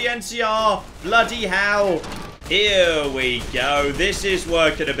 where's the NCR? Bloody hell. Here we go. This is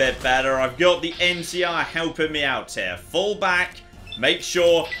working a bit better. I've got the NCR helping me out here. Fall back. Make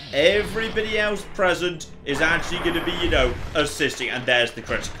sure everybody else present is actually going to be, you know, assisting. And there's the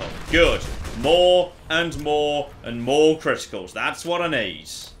critical. Good. More and more and more criticals. That's what I need.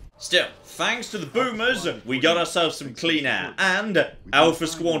 Still, thanks to the boomers, we got ourselves some clean air. And Alpha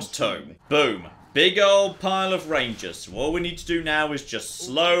Squad 2. Boom. Big old pile of Rangers. So all we need to do now is just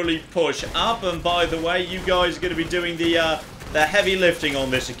slowly push up. And by the way, you guys are going to be doing the heavy lifting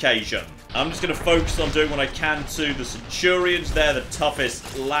on this occasion. I'm just going to focus on doing what I can to the Centurions. They're the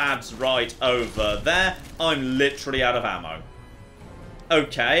toughest lads right over there. I'm literally out of ammo.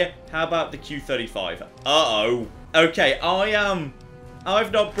 Okay, how about the Q-35? Uh-oh. Okay,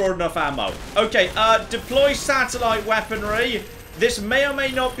 I've not brought enough ammo. Okay, deploy satellite weaponry. This may or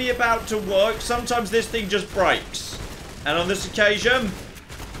may not be about to work. Sometimes this thing just breaks. And on this occasion,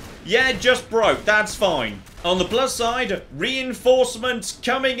 yeah, it just broke. That's fine. On the plus side, reinforcements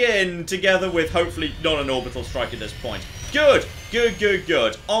coming in together with hopefully not an orbital strike at this point. Good, good, good,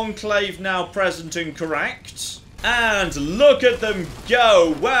 good. Enclave now present and correct. And look at them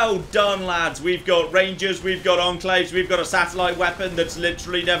go. Well done, lads. We've got Rangers, we've got Enclaves, we've got a satellite weapon that's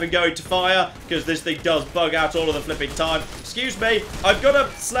literally never going to fire because this thing does bug out all of the flipping time. Excuse me, I've got a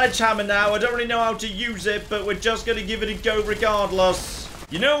sledgehammer now. I don't really know how to use it, but we're just going to give it a go regardless.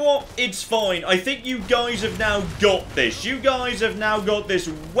 You know what? It's fine. I think you guys have now got this. You guys have now got this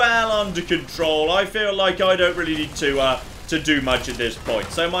well under control. I feel like I don't really need to do much at this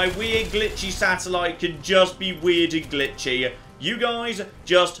point. So my weird glitchy satellite can just be weird and glitchy. You guys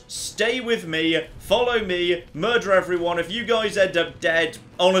just stay with me, follow me, murder everyone. If you guys end up dead,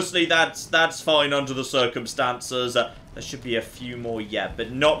 honestly, that's fine under the circumstances. There should be a few more yet,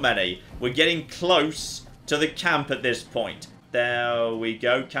 but not many. We're getting close to the camp at this point. There we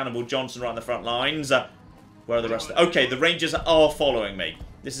go. Cannibal Johnson right on the front lines. Where are the rest of the... Okay, the Rangers are following me.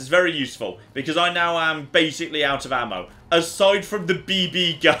 This is very useful, because I now am basically out of ammo. Aside from the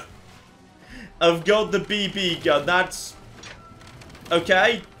BB gun. I've got the BB gun. That's...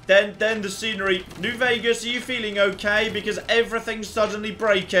 Okay. Then the scenery. New Vegas, are you feeling okay? Because everything's suddenly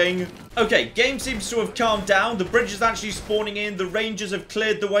breaking. Okay, game seems to have calmed down. The bridge is actually spawning in. The Rangers have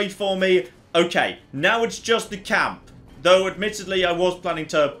cleared the way for me. Okay, now it's just the camp. Though, admittedly, I was planning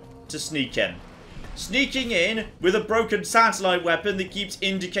to sneak in. Sneaking in with a broken satellite weapon that keeps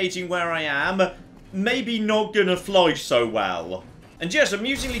indicating where I am, maybe not gonna fly so well. And yes,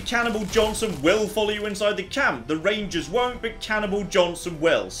 amusingly, Cannibal Johnson will follow you inside the camp. The Rangers won't, but Cannibal Johnson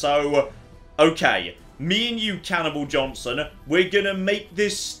will. So, okay. Me and you, Cannibal Johnson, we're gonna make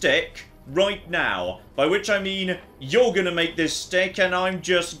this stick right now. By which I mean, you're gonna make this stick, and I'm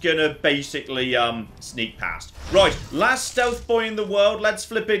just gonna basically, sneak past. Right, last stealth boy in the world, let's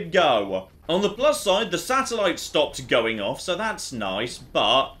flip it go. On the plus side, the satellite stopped going off, so that's nice,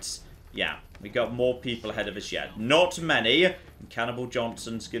 but, yeah, we got more people ahead of us yet. Not many, and Cannibal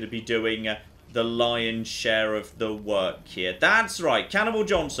Johnson's gonna be doing the lion's share of the work here. That's right, Cannibal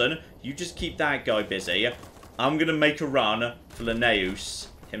Johnson, you just keep that guy busy. I'm gonna make a run for Linnaeus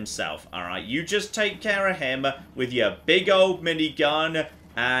himself. Alright, you just take care of him with your big old minigun.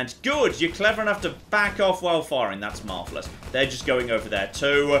 And good, you're clever enough to back off while firing. That's marvellous. They're just going over there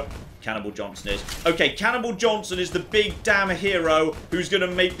too. Cannibal Johnson is. Okay, Cannibal Johnson is the big damn hero who's going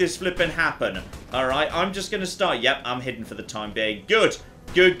to make this flipping happen. Alright, I'm just going to start. Yep, I'm hidden for the time being. Good.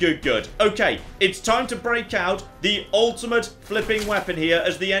 Good, good, good. Okay, it's time to break out the ultimate flipping weapon here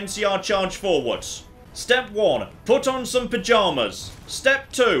as the NCR charge forwards. Step 1, put on some pajamas. Step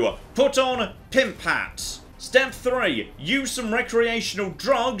 2, put on pimp hats. Step 3, use some recreational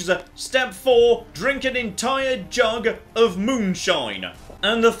drugs. Step 4, drink an entire jug of moonshine.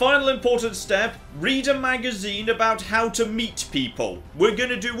 And the final important step, read a magazine about how to meet people. We're going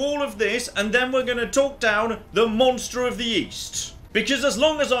to do all of this, and then we're going to talk down the monster of the East. Because as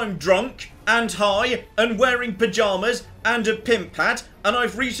long as I'm drunk, and high, and wearing pyjamas, and a pimp hat, and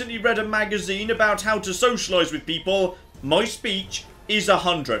I've recently read a magazine about how to socialise with people, my speech is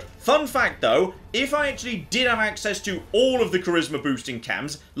 100. Fun fact though, if I actually did have access to all of the charisma boosting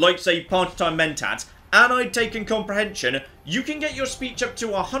cams, like say party time mentats, and I'd taken comprehension, you can get your speech up to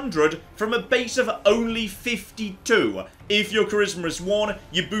 100 from a base of only 52. If your charisma is 1,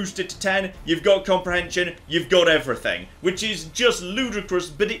 you boost it to 10, you've got comprehension, you've got everything. Which is just ludicrous,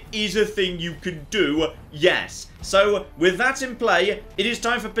 but it is a thing you can do, yes. So, with that in play, it is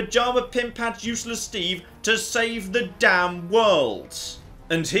time for Pajama Pimp Hat Useless Steve to save the damn world.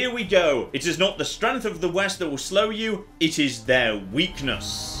 And here we go. It is not the strength of the West that will slow you, it is their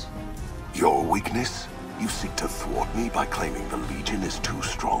weakness. Your weakness? You seek to thwart me by claiming the Legion is too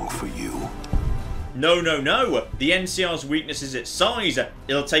strong for you? No, no, no. The NCR's weakness is its size.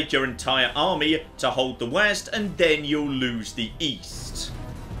 It'll take your entire army to hold the West, and then you'll lose the East.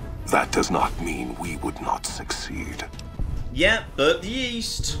 That does not mean we would not succeed. Yeah, but the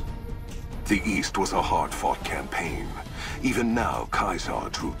East... The East was a hard-fought campaign. Even now, Kaiser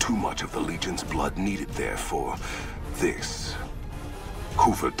drew too much of the Legion's blood needed there for this.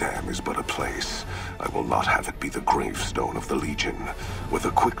 Hoover Dam is but a place. I will not have it be the gravestone of the Legion,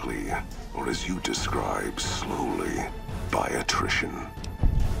 whether quickly, or as you describe, slowly, by attrition.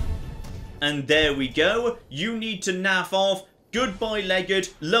 And there we go. You need to naff off. Goodbye, Leggard.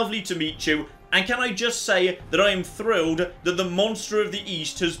 Lovely to meet you. And can I just say that I am thrilled that the monster of the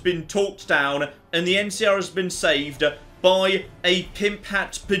East has been talked down and the NCR has been saved by a pimp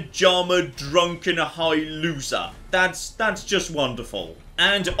hat pajama drunken high loser. That's just wonderful.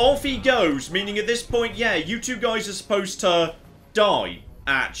 And off he goes, meaning at this point, yeah, you two guys are supposed to die,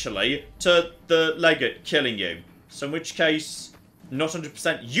 actually, to the Legate killing you. So in which case, not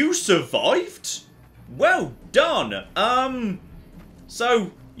 100%. You survived? Well done.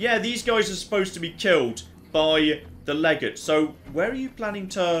 So, yeah, these guys are supposed to be killed by the Legate. So, where are you planning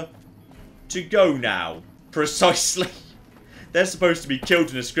to go now? Precisely. They're supposed to be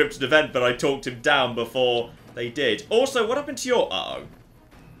killed in a scripted event, but I talked him down before they did. Also, what happened to your... Uh-oh.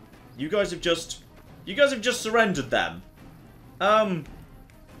 You guys have just surrendered them. I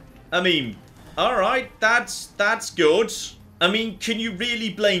mean, alright, that's good. I mean, can you really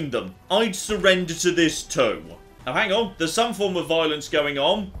blame them? I'd surrender to this too. Now hang on, there's some form of violence going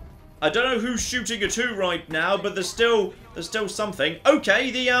on. I don't know who's shooting at who right now, but there's still something. Okay,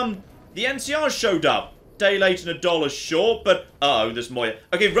 the NCR showed up. Day late and $1 short, but uh-oh, there's more.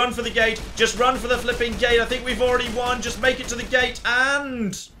 Okay, run for the gate. Just run for the flipping gate. I think we've already won. Just make it to the gate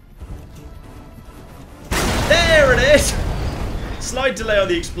and... There it is! Slight delay on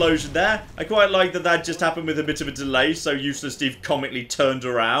the explosion there. I quite like that just happened with a bit of a delay, so Useless Steve comically turned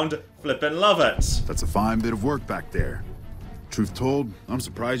around. Flippin' love it. That's a fine bit of work back there. Truth told, I'm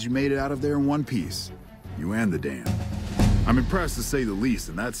surprised you made it out of there in one piece. You and the dam. I'm impressed to say the least,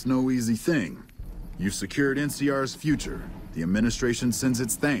 and that's no easy thing. You've secured NCR's future. The administration sends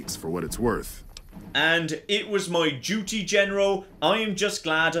its thanks for what it's worth. And it was my duty, General. I am just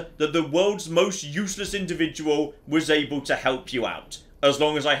glad that the world's most useless individual was able to help you out, as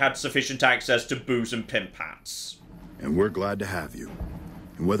long as I had sufficient access to booze and pimp hats. And we're glad to have you.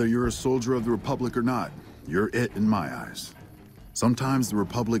 And whether you're a soldier of the Republic or not, you're it in my eyes. Sometimes the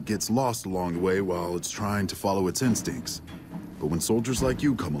Republic gets lost along the way while it's trying to follow its instincts. But when soldiers like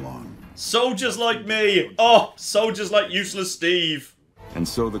you come along... Soldiers like me! Oh, soldiers like Useless Steve! And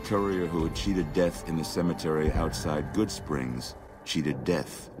so the courier who had cheated death in the cemetery outside Good Springs cheated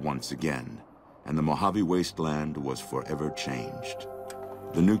death once again, and the Mojave Wasteland was forever changed.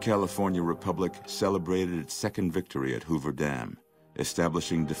 The new California Republic celebrated its second victory at Hoover Dam,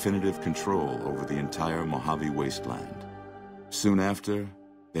 establishing definitive control over the entire Mojave Wasteland. Soon after,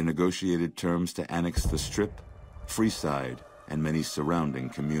 they negotiated terms to annex the Strip, Freeside, and many surrounding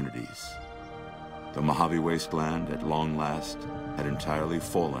communities. The Mojave Wasteland, at long last, had entirely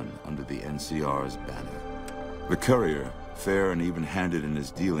fallen under the NCR's banner. The courier, fair and even-handed in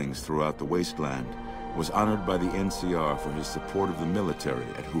his dealings throughout the wasteland, was honored by the NCR for his support of the military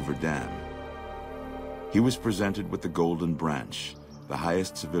at Hoover Dam. He was presented with the Golden Branch, the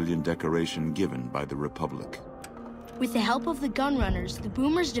highest civilian decoration given by the Republic. With the help of the Gunrunners, the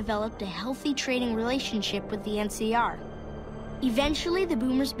Boomers developed a healthy trading relationship with the NCR. Eventually, the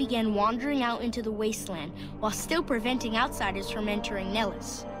Boomers began wandering out into the wasteland, while still preventing outsiders from entering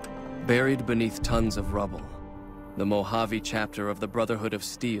Nellis. Buried beneath tons of rubble, the Mojave chapter of the Brotherhood of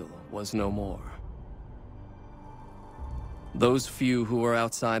Steel was no more. Those few who were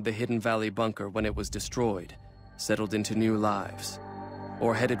outside the Hidden Valley bunker when it was destroyed settled into new lives,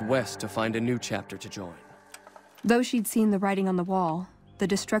 or headed west to find a new chapter to join. Though she'd seen the writing on the wall, the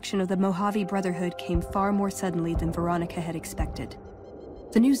destruction of the Mojave Brotherhood came far more suddenly than Veronica had expected.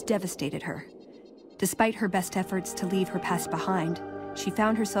 The news devastated her. Despite her best efforts to leave her past behind, she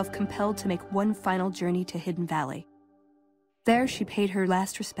found herself compelled to make one final journey to Hidden Valley. There, she paid her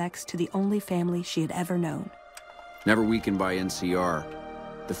last respects to the only family she had ever known. Never weakened by NCR,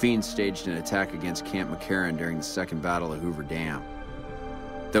 the Fiends staged an attack against Camp McCarran during the Second Battle of Hoover Dam.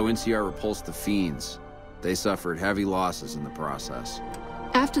 Though NCR repulsed the Fiends, they suffered heavy losses in the process.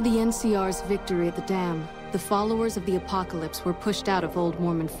 After the NCR's victory at the dam, the followers of the Apocalypse were pushed out of Old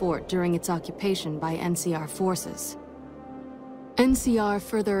Mormon Fort during its occupation by NCR forces. NCR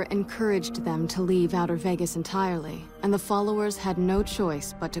further encouraged them to leave Outer Vegas entirely, and the followers had no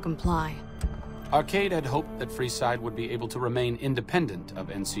choice but to comply. Arcade had hoped that Freeside would be able to remain independent of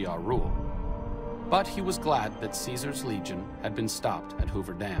NCR rule. But he was glad that Caesar's Legion had been stopped at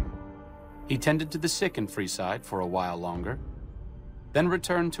Hoover Dam. He tended to the sick in Freeside for a while longer, then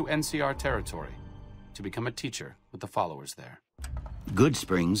returned to NCR territory to become a teacher with the followers there.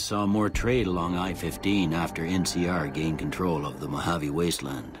 Goodsprings saw more trade along I-15 after NCR gained control of the Mojave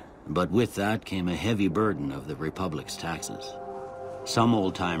Wasteland. But with that came a heavy burden of the Republic's taxes. Some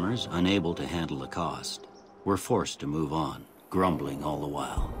old-timers, unable to handle the cost, were forced to move on, grumbling all the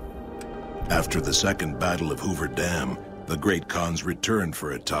while. After the Second Battle of Hoover Dam, the Great Khans returned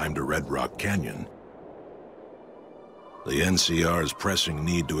for a time to Red Rock Canyon. The NCR's pressing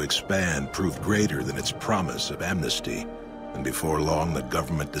need to expand proved greater than its promise of amnesty, and before long the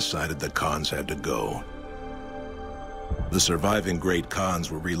government decided the Khans had to go. The surviving Great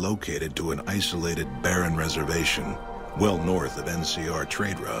Khans were relocated to an isolated, barren reservation, well north of NCR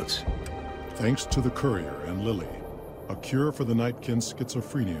trade routes. Thanks to the Courier and Lily, a cure for the Nightkin's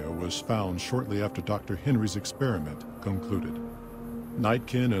schizophrenia was found shortly after Dr. Henry's experiment concluded.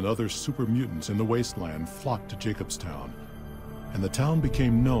 Nightkin and other super mutants in the wasteland flocked to Jacobstown, and the town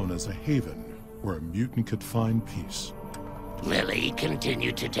became known as a haven where a mutant could find peace. Lily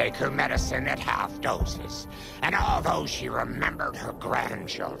continued to take her medicine at half doses, and although she remembered her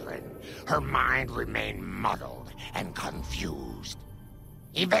grandchildren, her mind remained muddled and confused.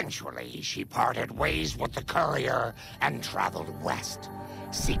 Eventually, she parted ways with the Courier and traveled west,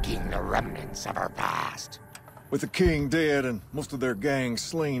 seeking the remnants of her past. With the king dead and most of their gang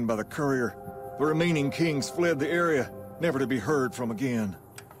slain by the Courier, the remaining kings fled the area, never to be heard from again.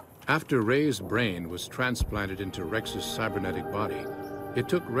 After Ray's brain was transplanted into Rex's cybernetic body, it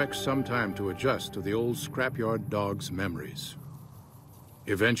took Rex some time to adjust to the old scrapyard dog's memories.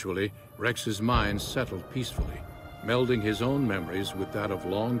 Eventually, Rex's mind settled peacefully, melding his own memories with that of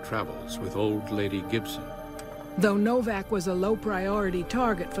long travels with old Lady Gibson. Though Novak was a low-priority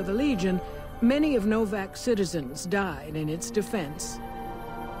target for the Legion, many of Novak's citizens died in its defense.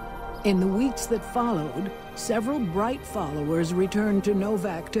 In the weeks that followed, several bright followers returned to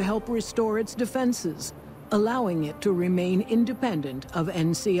Novak to help restore its defenses, allowing it to remain independent of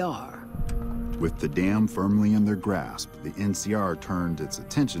NCR. With the dam firmly in their grasp, the NCR turned its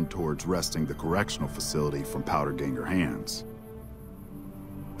attention towards wresting the correctional facility from Powderganger hands.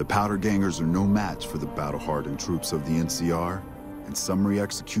 The Powdergangers are no match for the battle-hardened troops of the NCR, and summary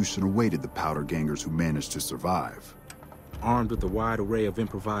execution awaited the Powdergangers who managed to survive. Armed with a wide array of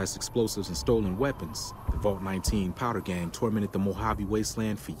improvised explosives and stolen weapons, the Vault 19 Powder Gang tormented the Mojave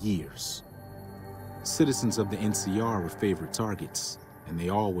Wasteland for years. Citizens of the NCR were favorite targets, and they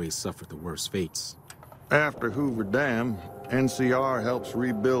always suffered the worst fates. After Hoover Dam, NCR helps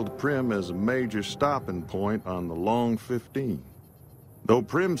rebuild Prim as a major stopping point on the Long 15. Though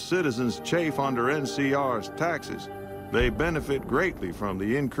Prim's citizens chafe under NCR's taxes, they benefit greatly from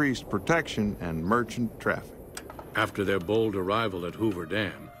the increased protection and merchant traffic. After their bold arrival at Hoover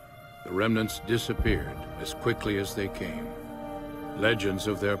Dam, the remnants disappeared as quickly as they came. Legends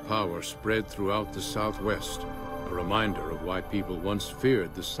of their power spread throughout the Southwest, a reminder of why people once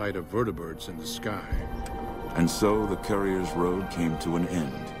feared the sight of vertibirds in the sky. And so the Courier's road came to an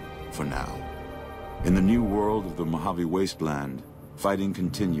end, for now. In the new world of the Mojave Wasteland, fighting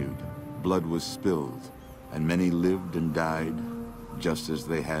continued, blood was spilled, and many lived and died just as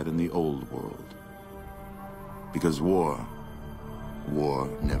they had in the old world. Because war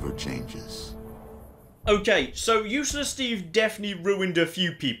never changes. Okay, so Useless Steve definitely ruined a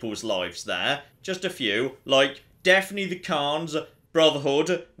few people's lives there. Just a few. Like, definitely the Khans,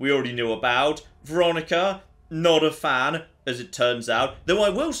 Brotherhood, we already knew about. Veronica, not a fan, as it turns out. Though I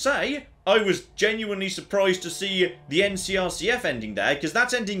will say, I was genuinely surprised to see the NCRCF ending there, because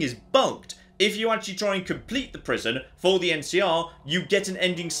that ending is bugged. if you actually try and complete the prison for the NCR, you get an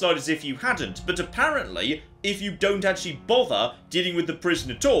ending slide as if you hadn't. But apparently, if you don't actually bother dealing with the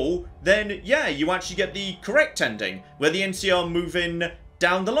prison at all, then yeah, you actually get the correct ending, where the NCR move in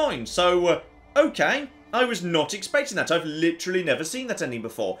down the line. So, okay, I was not expecting that. I've literally never seen that ending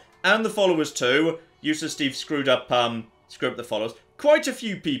before. And the followers too. Useless Steve screwed up the followers. Quite a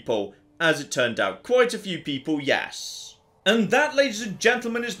few people, as it turned out. Quite a few people, yes. And that, ladies and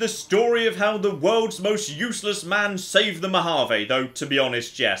gentlemen, is the story of how the world's most useless man saved the Mojave. Though, to be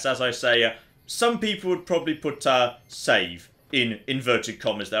honest, yes, as I say, some people would probably put save in inverted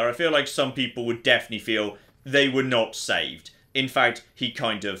commas there. I feel like some people would definitely feel they were not saved. In fact, he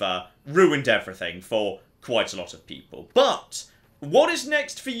kind of ruined everything for quite a lot of people. But what is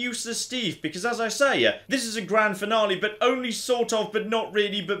next for Useless Steve? Because as I say, this is a grand finale, but only sort of, but not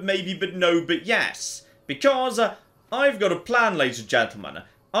really, but maybe, but no, but yes. Because I've got a plan, ladies and gentlemen.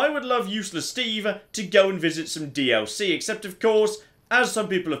 I would love Useless Steve to go and visit some DLC, except of course, as some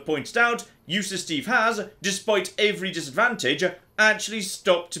people have pointed out, Useless Steve has, despite every disadvantage, actually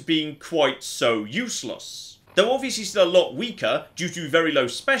stopped being quite so useless. Though obviously still a lot weaker due to very low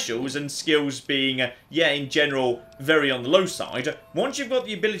specials and skills being, yeah, in general, very on the low side. Once you've got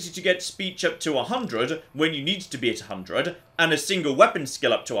the ability to get speech up to 100 when you need to be at 100, and a single weapon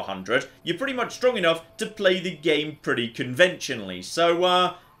skill up to 100, you're pretty much strong enough to play the game pretty conventionally.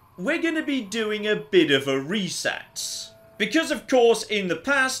 So, we're going to be doing a bit of a reset. Because, of course, in the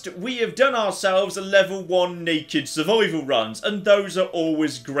past, we have done ourselves a level 1 naked survival runs, and those are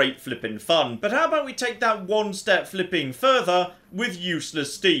always great flipping fun. But how about we take that one step flipping further with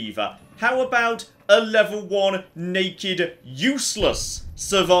Useless Steve? How about a level 1 naked useless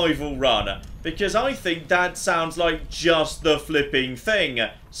survival run? Because I think that sounds like just the flipping thing.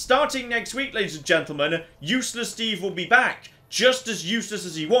 Starting next week, ladies and gentlemen, Useless Steve will be back, just as useless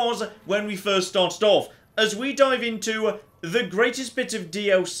as he was when we first started off, as we dive into the greatest bit of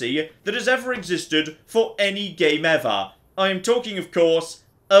DLC that has ever existed for any game ever. I am talking, of course,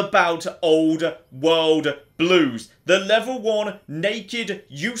 about Old World Blues, the level 1 naked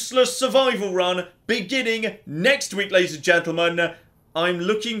useless survival run beginning next week, ladies and gentlemen. I'm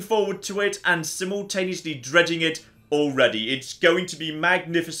looking forward to it and simultaneously dreading it already. It's going to be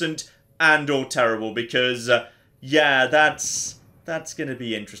magnificent and or terrible because, yeah, that's going to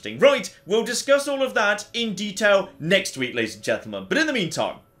be interesting. Right, we'll discuss all of that in detail next week, ladies and gentlemen. But in the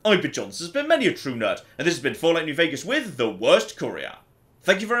meantime, I've been John, this has been Many a True Nerd, and this has been Fallout New Vegas with The Worst Courier.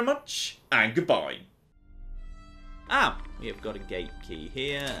 Thank you very much, and goodbye. We have got a gate key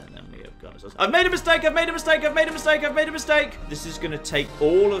here, and then we have got... I've made a mistake, I've made a mistake, I've made a mistake, I've made a mistake! This is going to take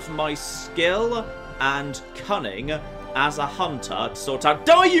all of my skill and cunning as a hunter to sort out...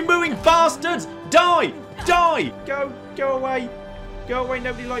 Die, you mooing bastards! Die! Die! Go away. Go away,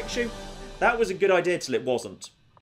 nobody likes you. That was a good idea till it wasn't.